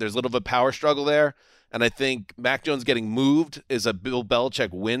think there's a little bit of a power struggle there. And I think Mac Jones getting moved is a Bill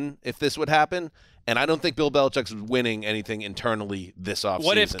Belichick win if this would happen. And I don't think Bill Belichick's winning anything internally this offseason.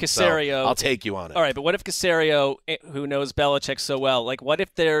 What if Caserio? So I'll take you on it. All right, but what if Caserio, who knows Belichick so well, like what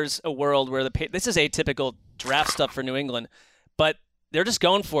if there's a world where this is atypical draft stuff for New England, but they're just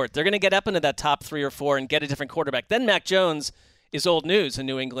going for it. They're going to get up into that top 3 or 4 and get a different quarterback. Then Mac Jones is old news in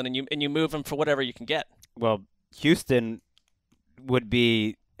New England, and you move him for whatever you can get. Well, Houston would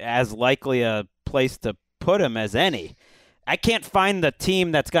be as likely a place to put him as any. I can't find the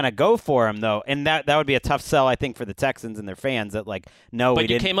team that's going to go for him, though, and that would be a tough sell, I think, for the Texans and their fans. That but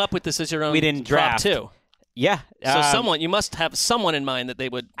you came up with this as your own. We didn't draft too. Yeah. So you must have someone in mind that they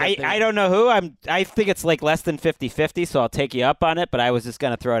would. I don't know who. I think it's like less than 50-50, so I'll take you up on it. But I was just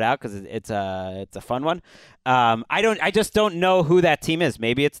going to throw it out because it's a fun one. I just don't know who that team is.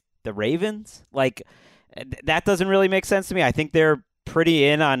 Maybe it's the Ravens. Like that doesn't really make sense to me. I think they're pretty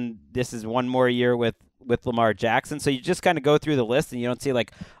in on this is one more year with Lamar Jackson. So you just kind of go through the list and you don't see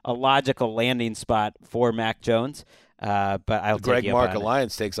like a logical landing spot for Mac Jones. But I'll Greg take you Mark up on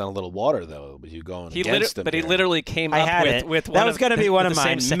Alliance takes on a little water though. With you going against him, but here. he literally came I up had with it. one that was going to be one of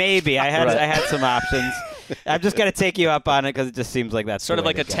mine. Maybe I had some options. I'm just going to take you up on it because it just seems like that's sort of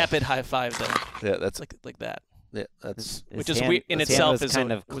like a go. tepid high five there. Yeah, that's like that. Yeah, that's which is in itself is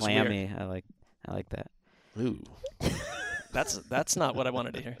kind of was clammy. Weird. I like that. Ooh, that's not what I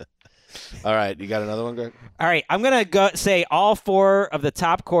wanted to hear. All right, you got another one, Greg? All right, I'm going to say all 4 of the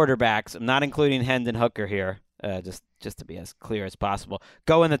top quarterbacks. I'm not including Hendon Hooker here, just to be as clear as possible,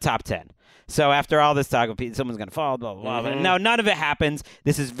 go in the top 10. So after all this talk, someone's going to fall, blah, blah, blah. No, none of it happens.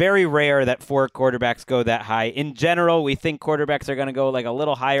 This is very rare that 4 quarterbacks go that high. In general, we think quarterbacks are going to go like a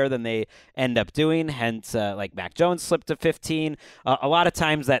little higher than they end up doing. Hence, like Mac Jones slipped to 15. A lot of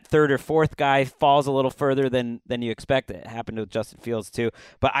times that 3rd or 4th guy falls a little further than you expect. It happened with Justin Fields too.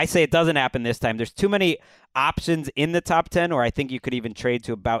 But I say it doesn't happen this time. There's too many options in the top 10, or I think you could even trade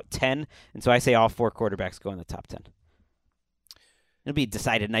to about 10. And so I say all 4 quarterbacks go in the top 10. It'll be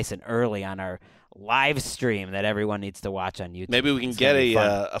decided nice and early on our live stream that everyone needs to watch on YouTube. Maybe we can get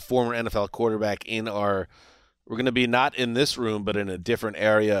a former NFL quarterback in our – we're going to be not in this room but in a different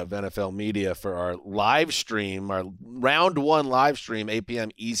area of NFL media for our live stream, our round 1 live stream, 8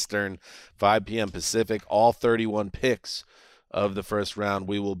 p.m. Eastern, 5 p.m. Pacific, all 31 picks of the first round.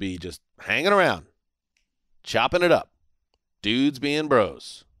 We will be just hanging around, chopping it up, dudes being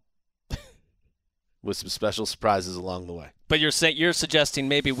bros, with some special surprises along the way. But you're suggesting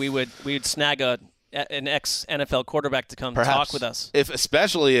maybe we'd snag an ex-NFL quarterback to come Perhaps. Talk with us.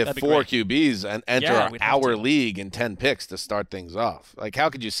 Especially if 4 great. QBs enter our league in 10 picks to start things off. Like, how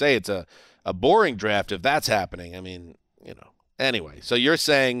could you say it's a boring draft if that's happening? I mean, Anyway, so you're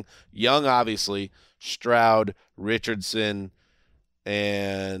saying Young, obviously, Stroud, Richardson,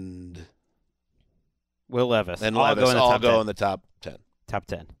 and Will Levis. And all go in the top 10. Top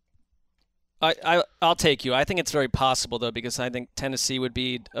 10. I'll take you. I think it's very possible, though, because I think Tennessee would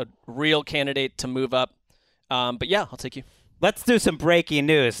be a real candidate to move up. But, yeah, I'll take you. Let's do some breaking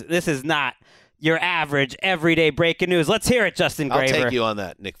news. This is not your average, everyday breaking news. Let's hear it, Justin Graver. I'll take you on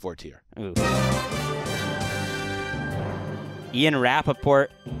that, Nick Fortier. Ooh. Ian Rappaport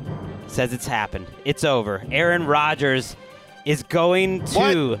says it's happened. It's over. Aaron Rodgers is going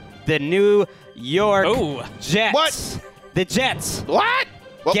to the New York Jets. What? The Jets. What?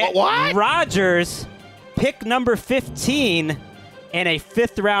 Get what? Rodgers, pick number 15, and a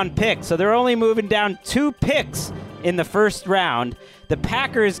 5th-round pick. So they're only moving down 2 picks in the first round. The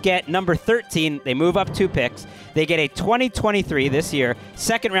Packers get number 13. They move up 2 picks. They get a 2023 this year,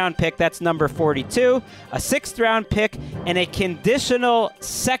 2nd-round pick. That's number 42. A 6th-round pick, and a conditional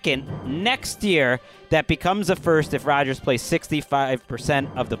 2nd next year that becomes a 1st if Rodgers plays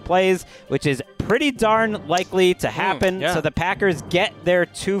 65% of the plays, which is pretty darn likely to happen. So the Packers get their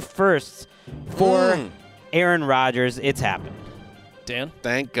 2 firsts for Aaron Rodgers. It's happening. Dan?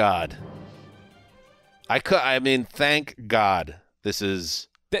 Thank God. Thank God. This is...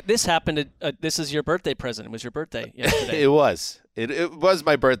 This happened. This is your birthday present. It was your birthday yesterday. It was. It was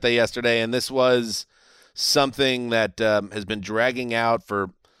my birthday yesterday, and this was something that has been dragging out for,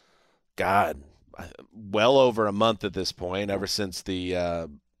 God, well over a month at this point, ever since the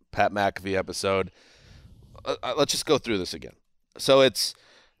Pat McAfee episode. Let's just go through this again. So it's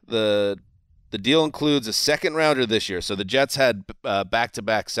the deal includes a 2nd rounder this year. So the Jets had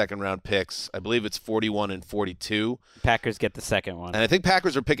back-to-back 2nd-round picks. I believe it's 41 and 42. Packers get the 2nd one. And I think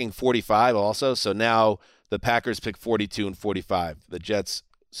Packers are picking 45 also. So now the Packers pick 42 and 45. The Jets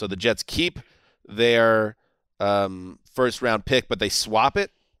keep their 1st-round pick, but they swap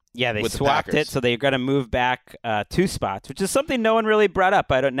it Yeah, they with swapped the Packers. it, so they're going to move back 2 spots, which is something no one really brought up.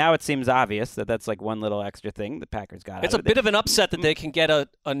 Now it seems obvious that that's like one little extra thing the Packers got. It's a bit of an upset that they can get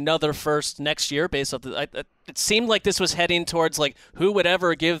another first next year based off it seemed like this was heading towards like who would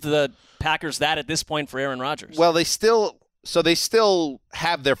ever give the Packers that at this point for Aaron Rodgers. Well, they still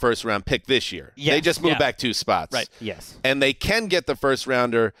have their first round pick this year. Yes. They just moved back 2 spots. Right. Yes. And they can get the first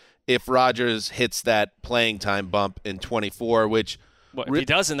rounder if Rodgers hits that playing time bump in 24, which if he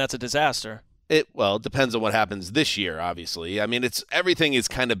doesn't, that's a disaster. It depends on what happens this year, obviously. I mean, everything is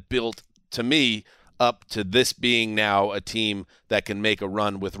kind of built, to me, up to this being now a team that can make a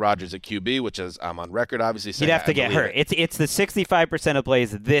run with Rodgers at QB, which is I'm on record, obviously. He'd have to get hurt. It's the 65% of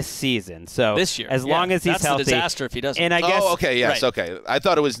plays this season. So this year, as long as he's that's healthy. That's a disaster if he doesn't. And I guess. Oh, okay, yes, right. okay. I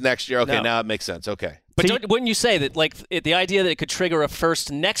thought it was next year. Okay, No. now it makes sense. Okay. But wouldn't you say that the idea that it could trigger a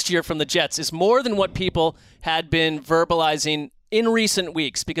first next year from the Jets is more than what people had been verbalizing in recent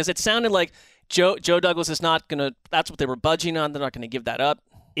weeks? Because it sounded like Joe Douglas is not going to – that's what they were budging on. They're not going to give that up.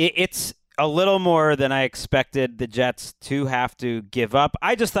 It's a little more than I expected the Jets to have to give up.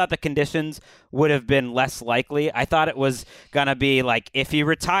 I just thought the conditions would have been less likely. I thought it was going to be like if he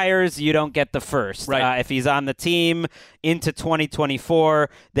retires, you don't get the first. Right. If he's on the team into 2024,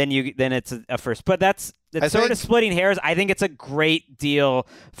 then it's a first. But it's sort of splitting hairs. I think it's a great deal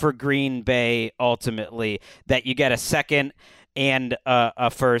for Green Bay ultimately that you get a second and a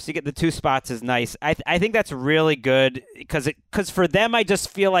first. You get the 2 spots is nice. I think that's really good because for them, I just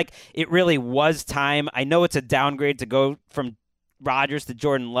feel like it really was time. I know it's a downgrade to go from Rodgers to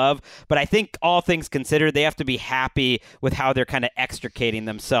Jordan Love, but I think all things considered, they have to be happy with how they're kind of extricating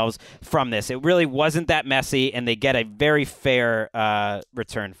themselves from this. It really wasn't that messy, and they get a very fair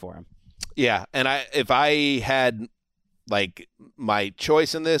return for him. Yeah, and if I had like my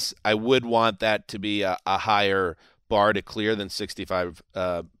choice in this, I would want that to be a higher bar to clear than 65%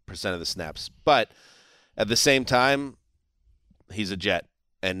 of the snaps. But at the same time, he's a Jet.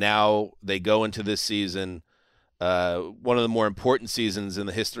 And now they go into this season, one of the more important seasons in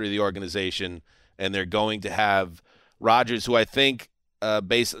the history of the organization, and they're going to have Rodgers, who I think,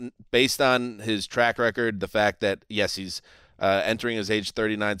 based on his track record, the fact that, yes, he's entering his age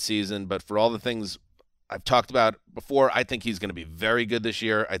 39 season, but for all the things I've talked about before, I think he's going to be very good this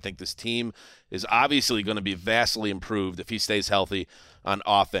year. I think this team is obviously going to be vastly improved if he stays healthy on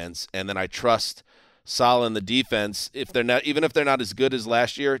offense. And then I trust Saleh in the defense, even if they're not as good as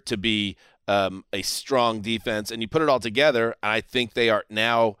last year, to be a strong defense. And you put it all together, and I think they are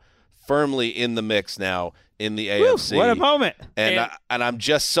now firmly in the mix now in the AFC. What a moment! And I'm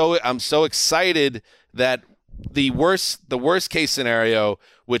so excited that the worst case scenario,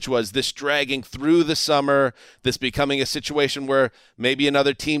 which was this dragging through the summer, this becoming a situation where maybe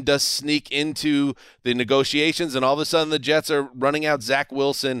another team does sneak into the negotiations, and all of a sudden the Jets are running out Zach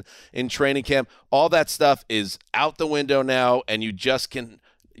Wilson in training camp. All that stuff is out the window now, and you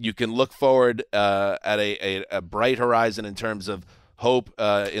can look forward at a bright horizon in terms of hope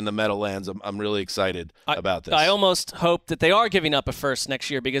in the Meadowlands. I'm really excited about this. I almost hope that they are giving up a first next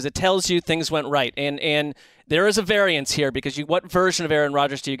year because it tells you things went right. And there is a variance here because what version of Aaron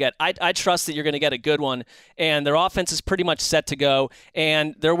Rodgers do you get? I trust that you're going to get a good one. And their offense is pretty much set to go.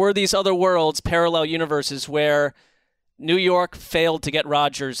 And there were these other worlds, parallel universes, where New York failed to get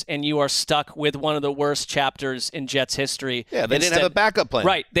Rodgers, and you are stuck with one of the worst chapters in Jets history. Yeah, they didn't have a backup plan.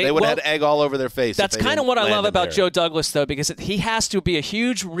 Right. They would have had egg all over their face. That's kind of what I love about Joe Douglas, though, because he has to be a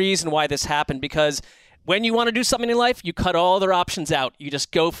huge reason why this happened, because when you want to do something in life, you cut all other options out. You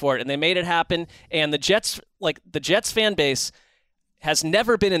just go for it, and they made it happen. And the Jets fan base has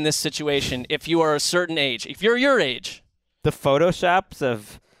never been in this situation if you are a certain age. If you're your age. The Photoshops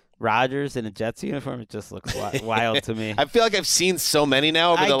of Rodgers in a Jets uniform, it just looks wild to me. I feel like I've seen so many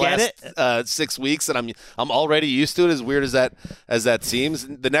now over the last 6 weeks, and I'm already used to it. As weird as that seems.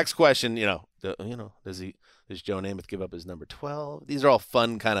 The next question, does Joe Namath give up his number 12? These are all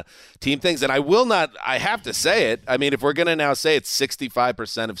fun kind of team things, and I have to say it. I mean, if we're gonna now say it's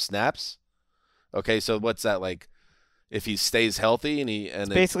 65% of snaps, okay, so what's that like? If he stays healthy and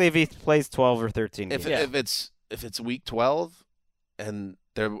basically if he plays 12 or 13 games. If it's week 12 and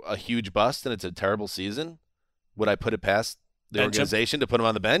they're a huge bust and it's a terrible season, would I put it past the organization to put him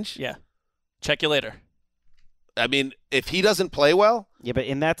on the bench? Yeah. Check you later. I mean, if he doesn't play well. Yeah, but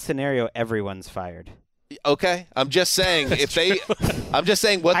in that scenario, everyone's fired. Okay, I'm just saying I'm just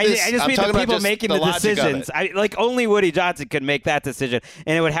saying what this. I just mean the people making the decisions. Only Woody Johnson could make that decision,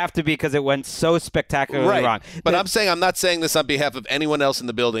 and it would have to be because it went so spectacularly wrong. But I'm not saying this on behalf of anyone else in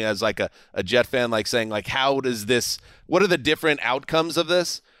the building as like a Jet fan, like saying like how does this? What are the different outcomes of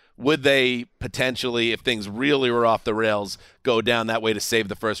this? would they potentially, if things really were off the rails, go down that way to save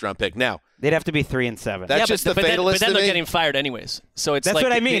the first-round pick? Now, they'd have to be 3-7. That's just the fatalist. But then they're to me. getting fired anyways. So it's That's like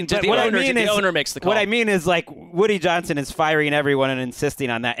what I mean. The owner makes the call. What I mean is like Woody Johnson is firing everyone and insisting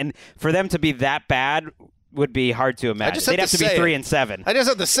on that, and for them to be that bad would be hard to imagine. They'd have to be 3-7. I just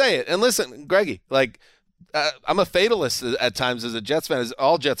have to say it. And listen, Greggy, like. I'm a fatalist at times as a Jets fan, as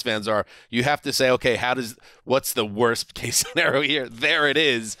all Jets fans are. You have to say, okay, what's the worst case scenario here? There it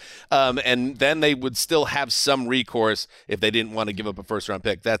is. And then they would still have some recourse if they didn't want to give up a first-round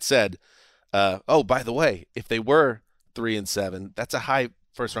pick. That said, by the way, if they were 3-7, that's a high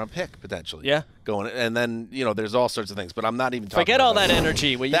first-round pick potentially. Yeah. Going, and then, there's all sorts of things, but I'm not even talking Forget about all that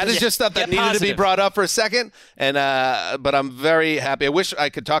energy. That is just stuff that needed to be brought up for a second, and but I'm very happy. I wish I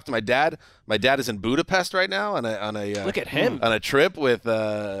could talk to my dad. My dad is in Budapest right now on a look at him on a trip with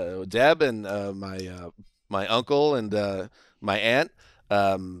Deb and my uncle and my aunt.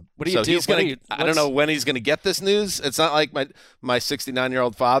 What do you do? I don't know when he's gonna get this news. It's not like my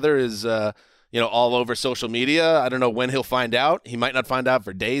 69-year-old father is all over social media. I don't know when he'll find out. He might not find out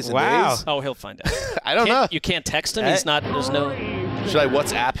for days and days. Oh, he'll find out. I don't know. You can't text him. He's not. There's no. Should I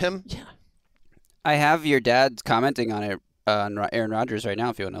WhatsApp him? Yeah. I have your dad commenting on it on Aaron Rodgers right now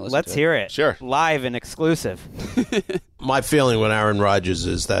if you want to listen Let's to hear it. Sure. Live and exclusive. My feeling with Aaron Rodgers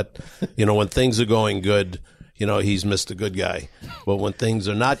is that, when things are going good, he's Mr. Good Guy. But when things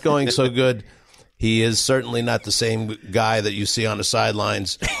are not going so good, he is certainly not the same guy that you see on the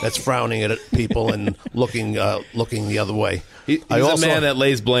sidelines that's frowning at people and looking the other way. He's a man that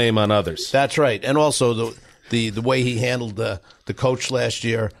lays blame on others. That's right. And also the way he handled the coach last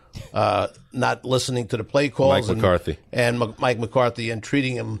year, not listening to the play calls. Mike McCarthy. And Mike McCarthy and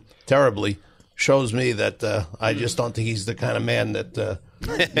treating him terribly shows me that I just don't think he's the kind of man that,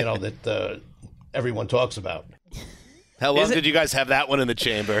 that everyone talks about. How long did you guys have that one in the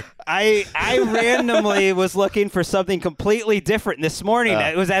chamber? I randomly was looking for something completely different this morning.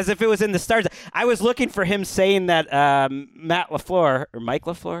 It was as if it was in the stars. I was looking for him saying that Matt LaFleur or Mike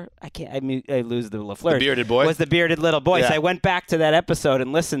LaFleur, I lose the LaFleur. The bearded boy? Was the bearded little boy. Yeah. So I went back to that episode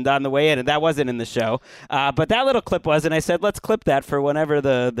and listened on the way in, and that wasn't in the show. But that little clip was, and I said, let's clip that for whenever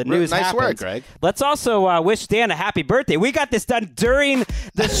the news happens. Nice work, Greg. Let's also wish Dan a happy birthday. We got this done during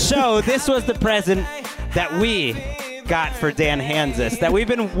the show. This was the present that we got for Dan Hansis, that we've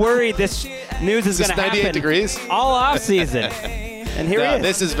been worried this news is going to happen 98 degrees all off season. And here he is.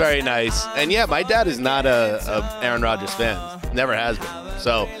 This is very nice. And yeah, my dad is not a Aaron Rodgers fan. Never has been.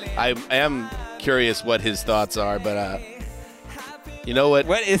 So I am curious what his thoughts are, but you know what?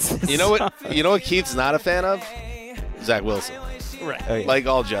 What is this You know what Keith's not a fan of? Zach Wilson. Right. Oh, yeah. Like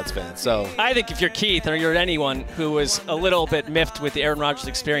all Jets fans. So I think if you're Keith or you're anyone who was a little bit miffed with the Aaron Rodgers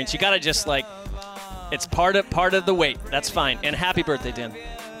experience, you got to just it's part of the weight. That's fine. And happy birthday, Dan.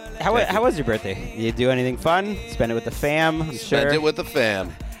 How was your birthday? You do anything fun? Spend it with the fam? I'm sure. Spent it with the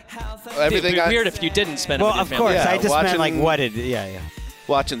fam. It'd be weird if you didn't spend it with your family. Well, of course. Yeah, I just meant what did. Yeah.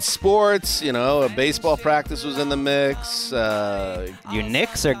 Watching sports, a baseball practice was in the mix. Your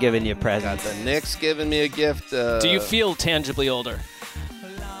Knicks are giving you presents. Got the Knicks giving me a gift. Do you feel tangibly older?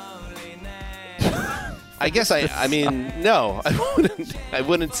 I guess I mean, no, I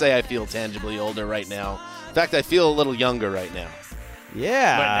wouldn't say I feel tangibly older right now. In fact, I feel a little younger right now.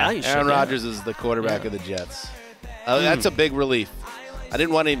 Yeah. But now you should, Aaron Rodgers is the quarterback of the Jets. That's a big relief. I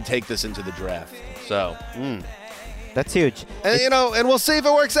didn't want to even take this into the draft. So that's huge. And and we'll see if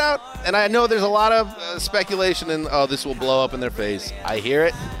it works out. And I know there's a lot of speculation and this will blow up in their face. I hear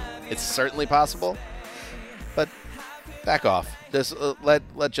it. It's certainly possible. But back off. Just let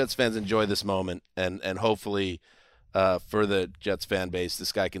Jets fans enjoy this moment, and hopefully for the Jets fan base,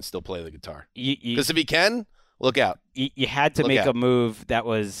 this guy can still play the guitar. Because if he can, look out. You had to make a move that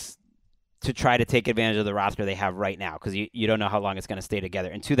was to try to take advantage of the roster they have right now, because you don't know how long it's going to stay together.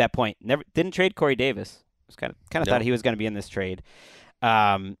 And to that point, didn't trade Corey Davis. Was kind of thought he was going to be in this trade.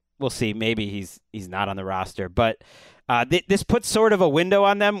 We'll see. Maybe he's not on the roster, but this puts sort of a window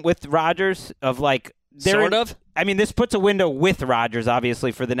on them with Rodgers of Sort of? I mean, this puts a window with Rodgers,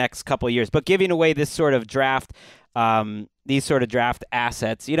 obviously, for the next couple of years. But giving away this sort of draft, these sort of draft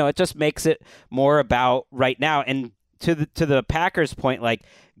assets, it just makes it more about right now. And to the Packers' point,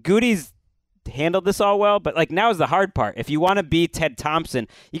 Goody's handled this all well, but now is the hard part. If you want to be Ted Thompson,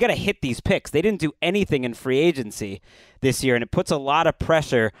 you got to hit these picks. They didn't do anything in free agency this year, and it puts a lot of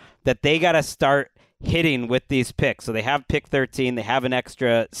pressure that they got to start hitting with these picks. So they have pick 13, they have an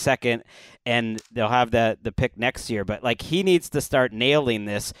extra second, and they'll have the pick next year. But he needs to start nailing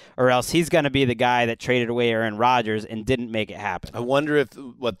this, or else he's going to be the guy that traded away Aaron Rodgers and didn't make it happen. I wonder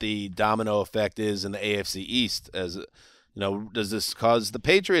what the domino effect is in the AFC East as does this cause the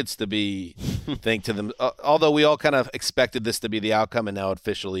Patriots to think to them? Although we all kind of expected this to be the outcome, and now it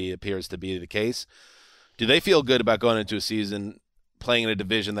officially appears to be the case. Do they feel good about going into a season playing in a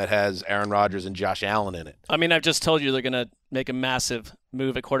division that has Aaron Rodgers and Josh Allen in it? I mean, I've just told you they're going to make a massive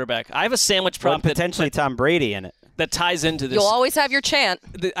move at quarterback. I have a sandwich prop potentially Tom Brady in it that ties into this. You'll always have your chant.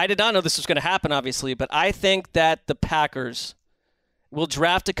 I did not know this was going to happen, obviously, but I think that the Packers will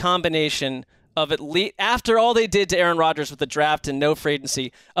draft a combination of at least, after all they did to Aaron Rodgers with the draft and no free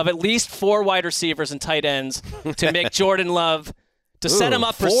agency, of at least 4 wide receivers and tight ends to make Jordan Love, to set him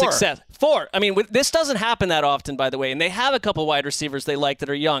up for success. 4. I mean, this doesn't happen that often, by the way, and they have a couple wide receivers they like that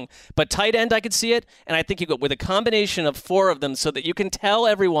are young. But tight end, I could see it, and I think you go with a combination of 4 of them so that you can tell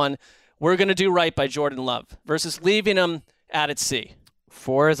everyone we're going to do right by Jordan Love versus leaving him at sea.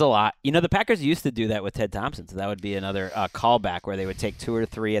 4 is a lot. The Packers used to do that with Ted Thompson, so that would be another callback where they would take 2 or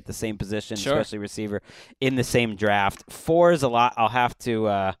 3 at the same position, especially receiver, in the same draft. 4 is a lot. I'll have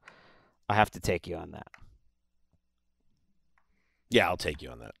to take you on that. Yeah, I'll take you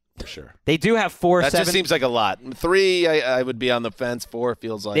on that for sure. They do have 4 That just seems like a lot. 3, I would be on the fence. 4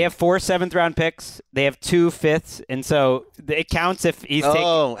 feels like they have 4 7th-round picks. They have 2 5ths, and so it counts if he's taking.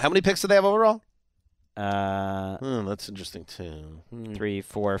 Oh, how many picks do they have overall? That's interesting too. 3,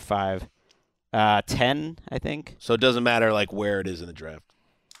 4, 5, 10, I think. So it doesn't matter like where it is in the draft.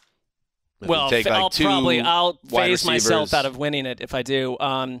 If Well, you take, like, I'll wide phase myself receivers. out of winning it if I do.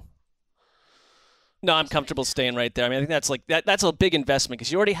 No, I'm comfortable staying right there. I mean, I think that's a big investment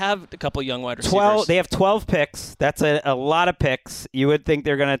because you already have a couple young wide receivers. They have 12 picks. That's a lot of picks. You would think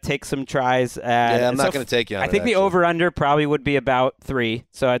they're going to take some tries. Yeah, I'm not going to take you on I think the over-under probably would be about 3,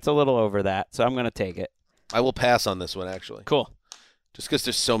 so it's a little over that. So I'm going to take it. I will pass on this one, actually. Cool. Just because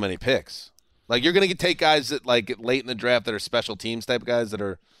there's so many picks. Like, you're going to take guys that, like, late in the draft that are special teams type guys that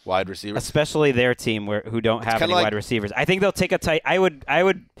are wide receivers. Especially their team who don't have any wide receivers. I think they'll take a tight. I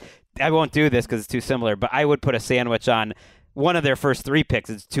won't do this because it's too similar, but I would put a sandwich on one of their first 3 picks.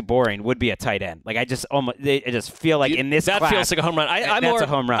 It's too boring. Would be a tight end. Like I just feel like in this that class, feels like a home run. That's a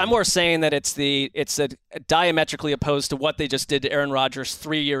home run. I'm more saying that it's diametrically opposed to what they just did to Aaron Rodgers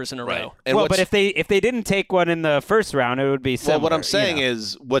 3 years in a row. And but if they didn't take one in the first round, it would be similar. Well, what I'm saying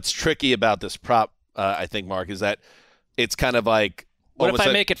is what's tricky about this prop, I think, Mark, is that it's kind of like. What if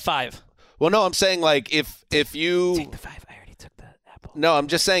I make it 5? Well, no, I'm saying like if you take the 5. I already took the apple. No, I'm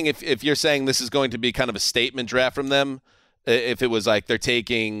just saying if you're saying this is going to be kind of a statement draft from them, if it was like they're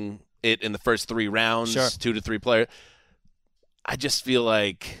taking it in the first 3 rounds, 2 to 3 players, I just feel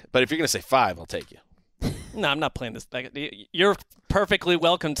like. But if you're going to say 5, I'll take you. No, I'm not playing this. You're perfectly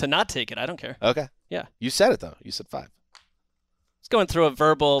welcome to not take it. I don't care. Okay. Yeah. You said it though. You said 5. Going through a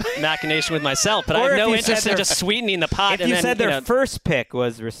verbal machination with myself, but I have no interest in just sweetening the pot. If you said their first pick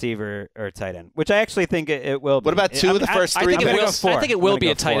was receiver or tight end, which I actually think it will be. What about 2 of the first 3? I think it will be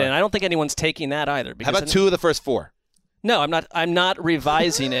a tight end. I don't think anyone's taking that either. How about 2 of the first 4? No, I'm not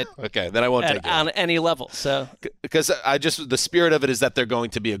revising it. Okay, then I won't take it on any level. So because the spirit of it is that they're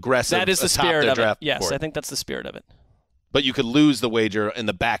going to be aggressive. That is the spirit of it. Yes, I think that's the spirit of it. But you could lose the wager in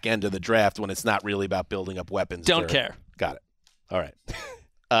the back end of the draft when it's not really about building up weapons. Don't care. Got it. All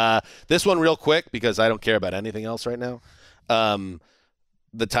right. This one real quick because I don't care about anything else right now.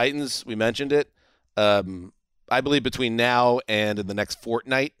 The Titans, we mentioned it. I believe between now and in the next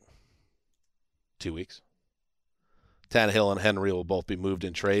fortnight, 2 weeks, Tannehill and Henry will both be moved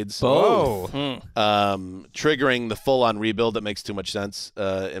in trades. Both. Triggering the full-on rebuild that makes too much sense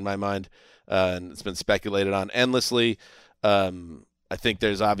in my mind. And it's been speculated on endlessly. I think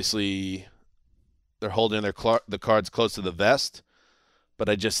there's obviously they're holding the cards close to the vest. But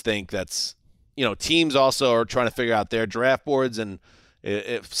I just think that's, teams also are trying to figure out their draft boards. And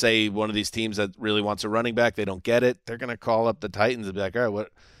if, say, one of these teams that really wants a running back, they don't get it, they're going to call up the Titans and be like, all right,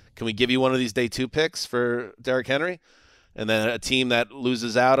 what can we give you one of these day 2 picks for Derrick Henry? And then a team that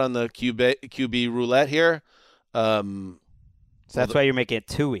loses out on the QB roulette here. So that's why you're making it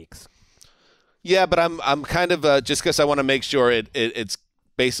 2 weeks. Yeah, but I'm kind of just because I want to make sure it's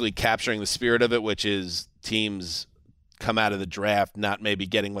basically capturing the spirit of it, which is teams come out of the draft not maybe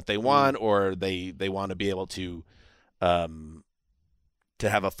getting what they want, or they want to be able to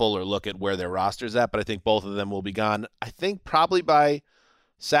have a fuller look at where their roster's at. But I think both of them will be gone. I think probably by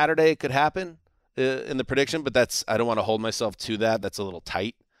Saturday it could happen in the prediction, but I don't want to hold myself to that. That's a little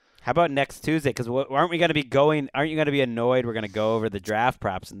tight. How about next Tuesday? Because aren't you going to be annoyed we're going to go over the draft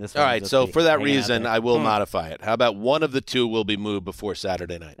props in this one? All right, so for that reason, I will modify it. How about one of the 2 will be moved before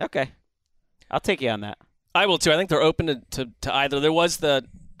Saturday night? Okay. I'll take you on that. I will, too. I think they're open to either. There was the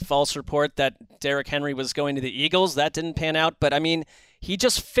false report that Derrick Henry was going to the Eagles. That didn't pan out. But, I mean, he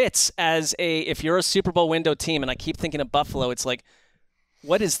just fits as if you're a Super Bowl window team, and I keep thinking of Buffalo, it's like,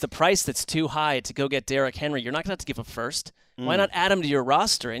 what is the price that's too high to go get Derrick Henry? You're not going to have to give a first. Why not add him to your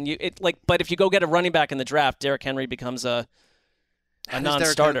roster? And but if you go get a running back in the draft, Derrick Henry becomes a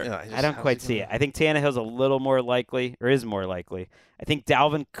non-starter. I don't quite see it. I think Tannehill's a little more likely, or is more likely. I think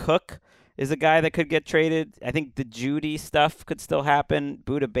Dalvin Cook is a guy that could get traded. I think the Judy stuff could still happen.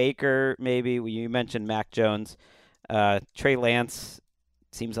 Budda Baker, maybe. You mentioned Mac Jones. Trey Lance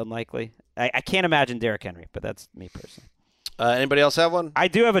seems unlikely. I can't imagine Derrick Henry, but that's me personally. Anybody else have one? I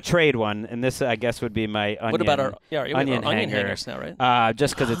do have a trade one, and this, I guess, would be my onion. What about our onion hanger, hangers now, right?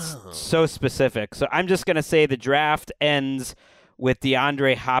 Just because it's so specific. So I'm just going to say the draft ends with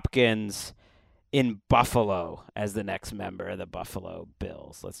DeAndre Hopkins in Buffalo as the next member of the Buffalo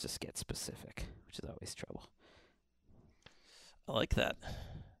Bills. Let's just get specific, which is always trouble. I like that.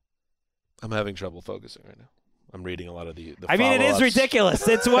 I'm having trouble focusing right now. I'm reading a lot of the I mean, it is ridiculous.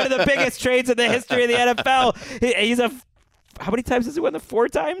 It's one of the biggest trades in the history of the NFL. He's how many times has he won? 4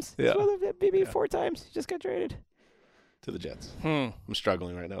 times? Yeah. Maybe 4 times. He just got traded. To the Jets. I'm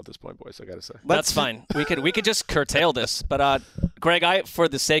struggling right now at this point, boys, I got to say. That's fine. We could just curtail this. But, Greg, for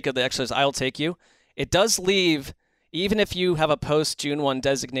the sake of the exercise, I'll take you. It does leave, even if you have a post-June 1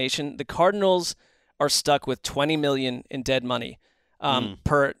 designation, the Cardinals are stuck with $20 million in dead money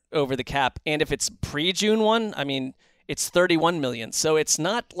per over the cap. And if it's pre-June 1, I mean, it's $31 million. So it's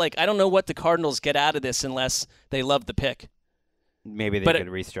not like, I don't know what the Cardinals get out of this unless they love the pick. Maybe they could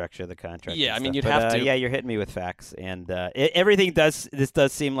restructure the contract. Yeah, I mean, you'd have to. Yeah, you're hitting me with facts, and everything does. This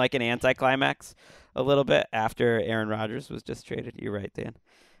does seem like an anticlimax a little bit after Aaron Rodgers was just traded. You're right, Dan.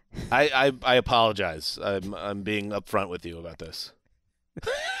 I apologize. I'm being upfront with you about this.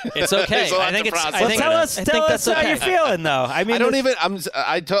 It's okay. I think it's. Tell us how you're feeling, though. I mean, I don't even.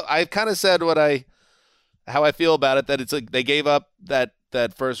 I kind of said how I feel about it. That it's like they gave up that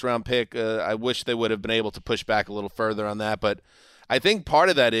first round pick. I wish they would have been able to push back a little further on that, but I think part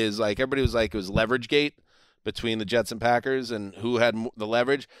of that is like everybody was like it was leverage gate between the Jets and Packers and who had the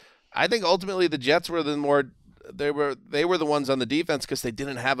leverage. I think ultimately the Jets were the more they were the ones on the defense because they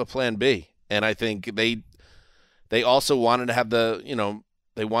didn't have a plan B, and I think they also wanted to have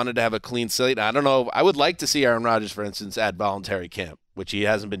they wanted to have a clean slate. I don't know. I would like to see Aaron Rodgers, for instance, at voluntary camp, which he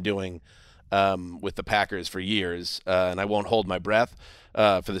hasn't been doing with the Packers for years, and I won't hold my breath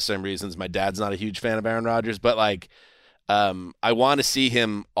for the same reasons. My dad's not a huge fan of Aaron Rodgers, but I want to see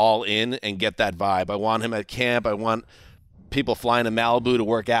him all in and get that vibe. I want him at camp. I want people flying to Malibu to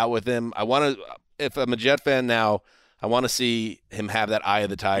work out with him. If I'm a Jet fan now, I want to see him have that eye of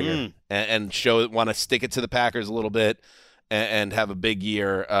the tiger and want to stick it to the Packers a little bit and have a big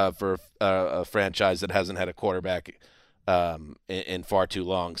year for a franchise that hasn't had a quarterback in far too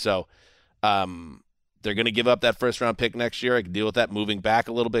long. So they're going to give up that first-round pick next year. I can deal with that moving back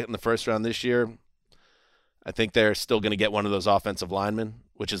a little bit in the first round this year. I think they're still going to get one of those offensive linemen,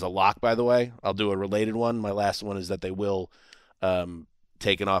 which is a lock, by the way. I'll do a related one. My last one is that they will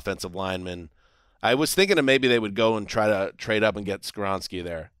take an offensive lineman. I was thinking that maybe they would go and try to trade up and get Skoronski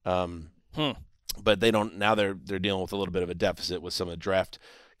there. But they don't. Now they're dealing with a little bit of a deficit with some of the draft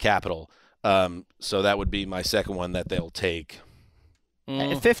capital. So that would be my second one that they'll take.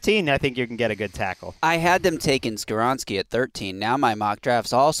 At 15, I think you can get a good tackle. I had them taking Skoronski at 13. Now my mock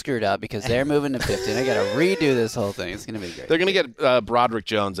draft's all screwed up because they're moving to 15. I got to redo this whole thing. It's going to be great. They're going to get Broderick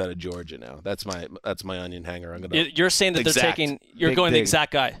Jones out of Georgia now. That's my onion hanger. You're saying that they're taking. You're going the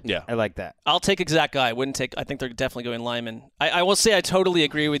exact guy. Yeah, I like that. I'll take exact guy. I wouldn't take. I think they're definitely going lineman. I will say I totally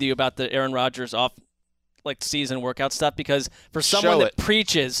agree with you about the Aaron Rodgers season workout stuff because for someone that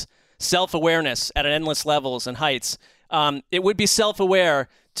preaches self-awareness at endless levels and heights, it would be self-aware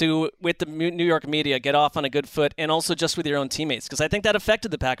to, with the New York media, get off on a good foot and also just with your own teammates because I think that affected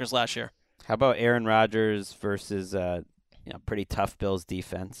the Packers last year. How about Aaron Rodgers versus pretty tough Bills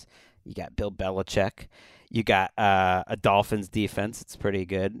defense? You got Bill Belichick. You got a Dolphins defense. It's pretty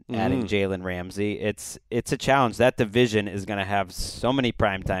good. Adding Jalen Ramsey. It's a challenge. That division is going to have so many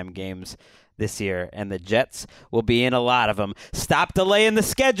primetime games this year, and the Jets will be in a lot of them. Stop delaying the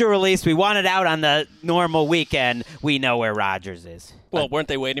schedule release. We want it out on the normal weekend. We know where Rodgers is. Well, weren't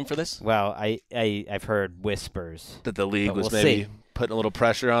they waiting for this? Well, I've heard whispers that the league was maybe putting a little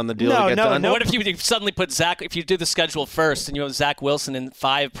pressure on the deal to get done. What if you suddenly put Zach? If you do the schedule first and you have Zach Wilson in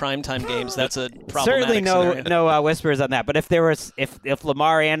 5 primetime games, that's a problematic certainly no whispers on that. But if there was, if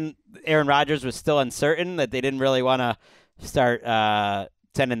Lamar and Aaron Rodgers was still uncertain that they didn't really want to start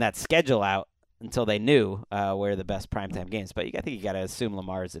sending that schedule out until they knew where the best primetime games. But I think you got to assume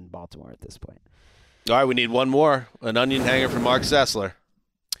Lamar's in Baltimore at this point. All right, we need one more. An onion hanger from Mark Sessler.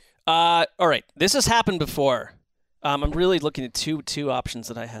 All right, this has happened before. I'm really looking at two options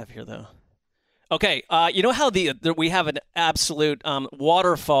that I have here, though. Okay, you know how we have an absolute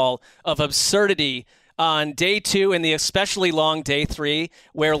waterfall of absurdity on day 2 and the especially long day 3,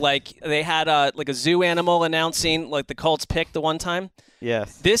 where like they had a zoo animal announcing like the Colts pick the one time.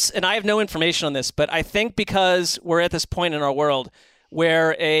 Yes. This, and I have no information on this, but I think because we're at this point in our world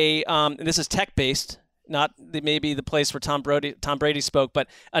where and this is tech based. Not maybe the place where Tom Brady spoke, but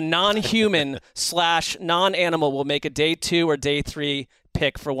a non-human / non-animal will make a day 2 or day 3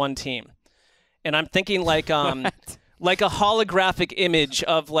 pick for one team. And I'm thinking like a holographic image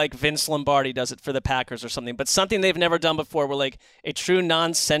of like Vince Lombardi does it for the Packers or something, but something they've never done before where like a true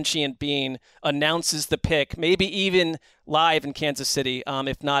non-sentient being announces the pick, maybe even live in Kansas City,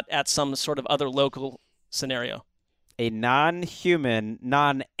 if not at some sort of other local scenario. A non-human,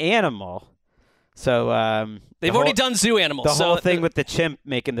 non-animal. So they've already done zoo animals. The whole thing with the chimp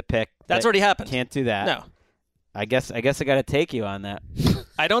making the pick. That's already happened. Can't do that. No. I guess I got to take you on that.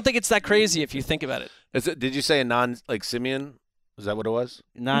 I don't think it's that crazy if you think about it. Did you say a simian? Is that what it was?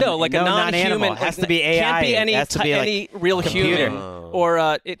 A non-human. It has to be AI. Can't be any, it has to be any real computer. human. Or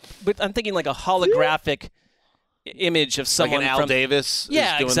but I'm thinking like a holographic image of someone like an Al Davis.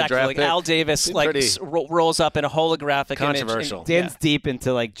 Yeah, doing exactly. The draft like pick? Al Davis rolls up in a holographic controversial. image. Dan's deep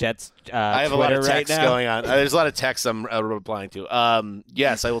into like Jets. I have Twitter a lot of right texts now. going on. There's a lot of texts I'm replying to.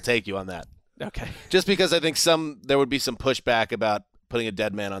 Yes, I will take you on that. Okay. Just because I think there would be some pushback about putting a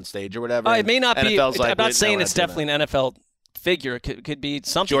dead man on stage or whatever. It may not be. NFL's I'm not saying it's definitely an NFL figure. It could be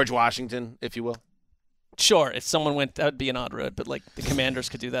something. George Washington, if you will. Sure, if someone went, that would be an odd road, but like the Commanders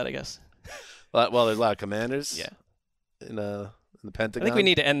could do that, I guess. Well, there's a lot of Commanders. Yeah. In the Pentagon. I think we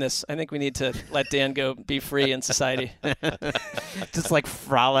need to end this. I think we need to let Dan go be free in society. Just like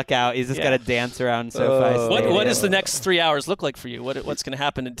frolic out. He's just got to dance around SoFi. What does the next 3 hours look like for you? What's going to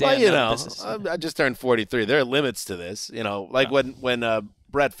happen to Dan? Well, I just turned 43. There are limits to this. Like when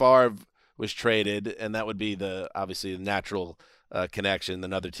Brett Favre was traded, and that would be obviously the natural connection.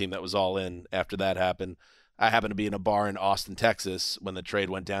 Another team that was all in after that happened. I happened to be in a bar in Austin, Texas, when the trade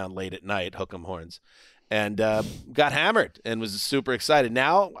went down late at night. Hook 'em horns. And got hammered and was super excited.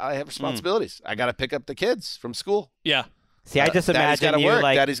 Now I have responsibilities. I got to pick up the kids from school. Yeah. See, I just imagine you work.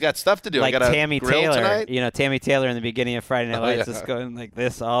 like Daddy's got stuff to do. Like I got Tammy grill Taylor. tonight. Tammy Taylor in the beginning of Friday Night Lights yeah. is going like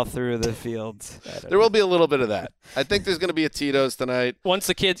this all through the fields. There will be a little bit of that. I think there's going to be a Tito's tonight. Once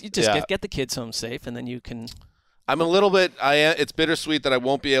the kids, you just get the kids home safe, and then you can. I'm a little bit. It's bittersweet that I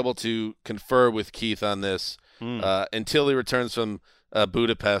won't be able to confer with Keith on this until he returns from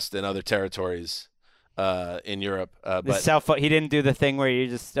Budapest and other territories. In Europe, the cell phone. He didn't do the thing where you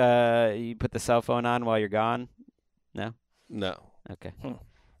just you put the cell phone on while you're gone. No. Okay.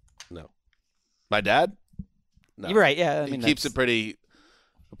 No. My dad. No. You're right. Yeah. He keeps a pretty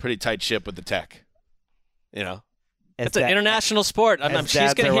tight ship with the tech. It's an international sport.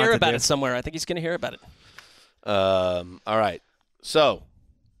 She's going to hear about it somewhere. I think he's going to hear about it. All right. So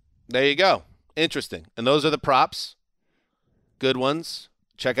there you go. Interesting. And those are the props. Good ones.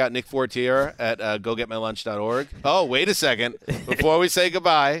 Check out Nick Fortier at gogetmylunch.org. Oh, wait a second. Before we say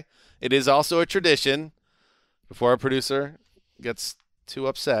goodbye, it is also a tradition. Before our producer gets too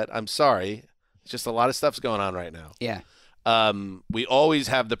upset, I'm sorry. It's just a lot of stuff's going on right now. Yeah. We always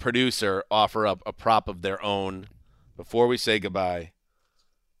have the producer offer up a prop of their own before we say goodbye.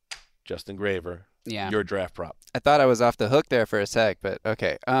 Justin Graver, your draft prop. I thought I was off the hook there for a sec, but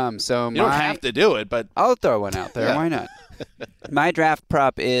okay. So you don't have to do it, but I'll throw one out there. Yeah. Why not? My draft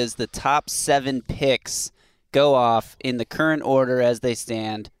prop is the top 7 picks go off in the current order as they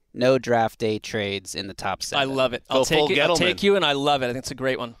stand. No draft day trades in the top 7. I love it. I'll take you, and I love it. I think it's a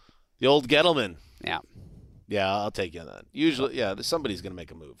great one. The old Gettleman. Yeah. Yeah, I'll take you on that. Usually, somebody's going to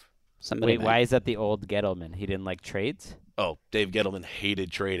make a move. Wait, why is that the old Gettleman? He didn't like trades? Oh, Dave Gettleman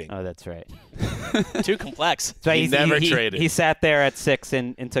hated trading. Oh, that's right. Too complex. So he never traded. He sat there at 6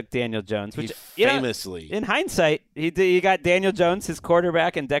 and took Daniel Jones, which famously. In hindsight, he got Daniel Jones, his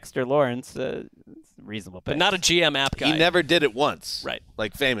quarterback, and Dexter Lawrence. Reasonable pick. But not a GM app guy. He never did it once. Right.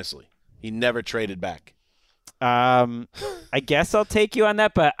 Like famously. He never traded back. I guess I'll take you on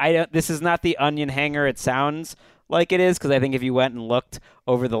that, but this is not the onion hanger it sounds like it is, because I think if you went and looked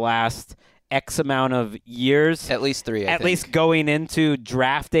over the last X amount of years, at least 3, at least going into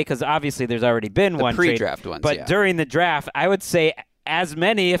draft day, because obviously there's already been one pre-draft trade, ones, but during the draft, I would say as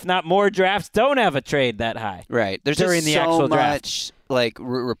many, if not more, drafts don't have a trade that high. Right. There's during just the so actual much draft.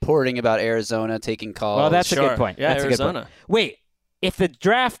 Reporting about Arizona taking calls. Well, that's a good point. Yeah, that's Arizona. A good point. Wait, if the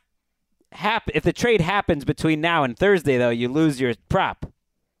draft if the trade happens between now and Thursday, though, you lose your prop.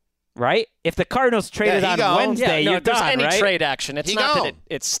 Right? If the Cardinals traded on Wednesday, you're if there's done, any right? trade action. It's not that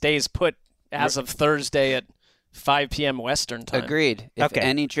it stays put as of Thursday at 5 p.m. Western time. Agreed. If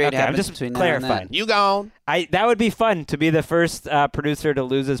any trade I'm happens just between clarifying. now and then. You gone. That would be fun to be the first producer to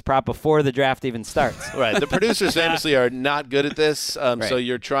lose his prop before the draft even starts. Right. The producers famously are not good at this, so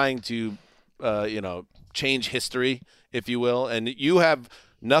you're trying to, change history, if you will, and you have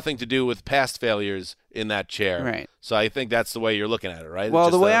nothing to do with past failures in that chair. Right. So I think that's the way you're looking at it, right? Well,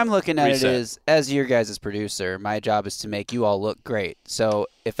 Just the way a I'm looking at reset. it is, as your guys' producer, my job is to make you all look great. So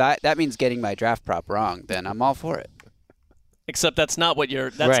if that means getting my draft prop wrong, then I'm all for it. Except that's not what your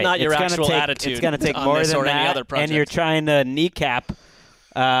Right. not your It's gonna actual take- attitude. It's going to take on more this than or any that, other project. and you're trying to kneecap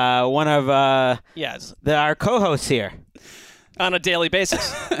one of our co-hosts here on a daily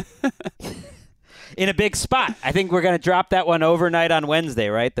basis. In a big spot. I think we're going to drop that one overnight on Wednesday,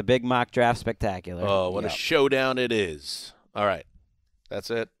 right? The big mock draft spectacular. Oh, what a showdown it is. All right. That's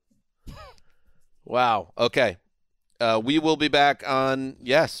it. Wow. Okay. We will be back on,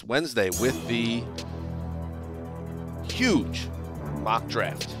 Wednesday with the huge mock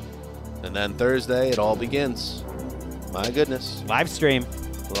draft. And then Thursday, it all begins. My goodness. Live stream.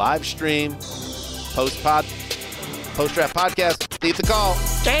 Post-draft podcast. Leave the call.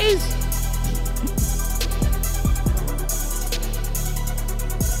 Jeez.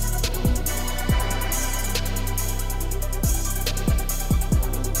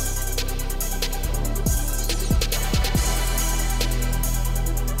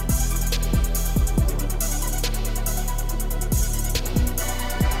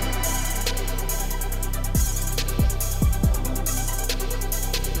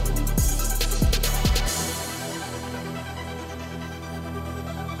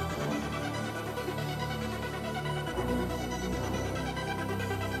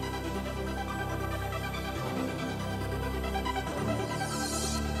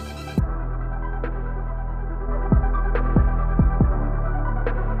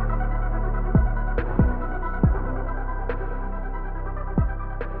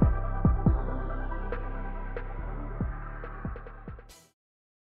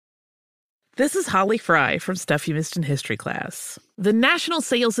 This is Holly Fry from Stuff You Missed in History Class. The national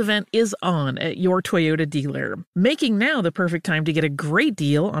sales event is on at your Toyota dealer, making now the perfect time to get a great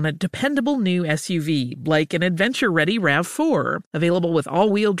deal on a dependable new SUV, like an adventure-ready RAV4. Available with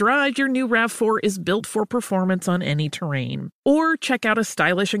all-wheel drive, your new RAV4 is built for performance on any terrain. Or check out a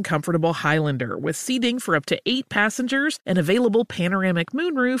stylish and comfortable Highlander with seating for up to 8 passengers and available panoramic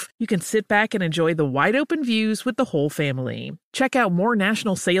moonroof. You can sit back and enjoy the wide-open views with the whole family. Check out more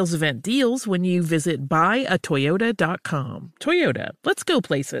national sales event deals when you visit buyatoyota.com. Toyota, let's go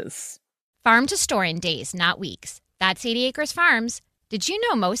places. Farm to store in days, not weeks. That's 80 Acres Farms. Did you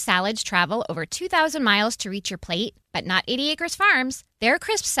know most salads travel over 2,000 miles to reach your plate? But not 80 Acres Farms. Their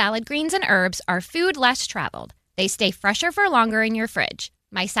crisp salad greens and herbs are food less traveled. They stay fresher for longer in your fridge.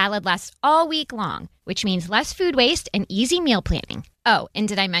 My salad lasts all week long, which means less food waste and easy meal planning. Oh, and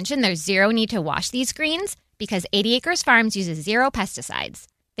did I mention there's zero need to wash these greens? Because 80 Acres Farms uses 0 pesticides.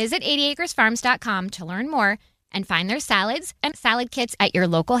 Visit 80acresfarms.com to learn more and find their salads and salad kits at your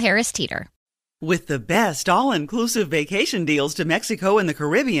local Harris Teeter. With the best all-inclusive vacation deals to Mexico and the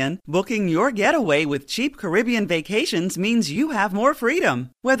Caribbean, booking your getaway with Cheap Caribbean Vacations means you have more freedom.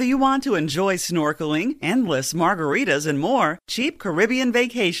 Whether you want to enjoy snorkeling, endless margaritas, and more, Cheap Caribbean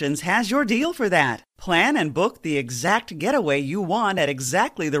Vacations has your deal for that. Plan and book the exact getaway you want at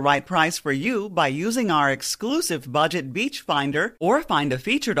exactly the right price for you by using our exclusive budget beach finder, or find a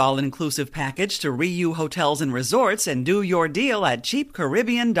featured all-inclusive package to Riu Hotels and Resorts and do your deal at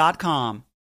cheapcaribbean.com.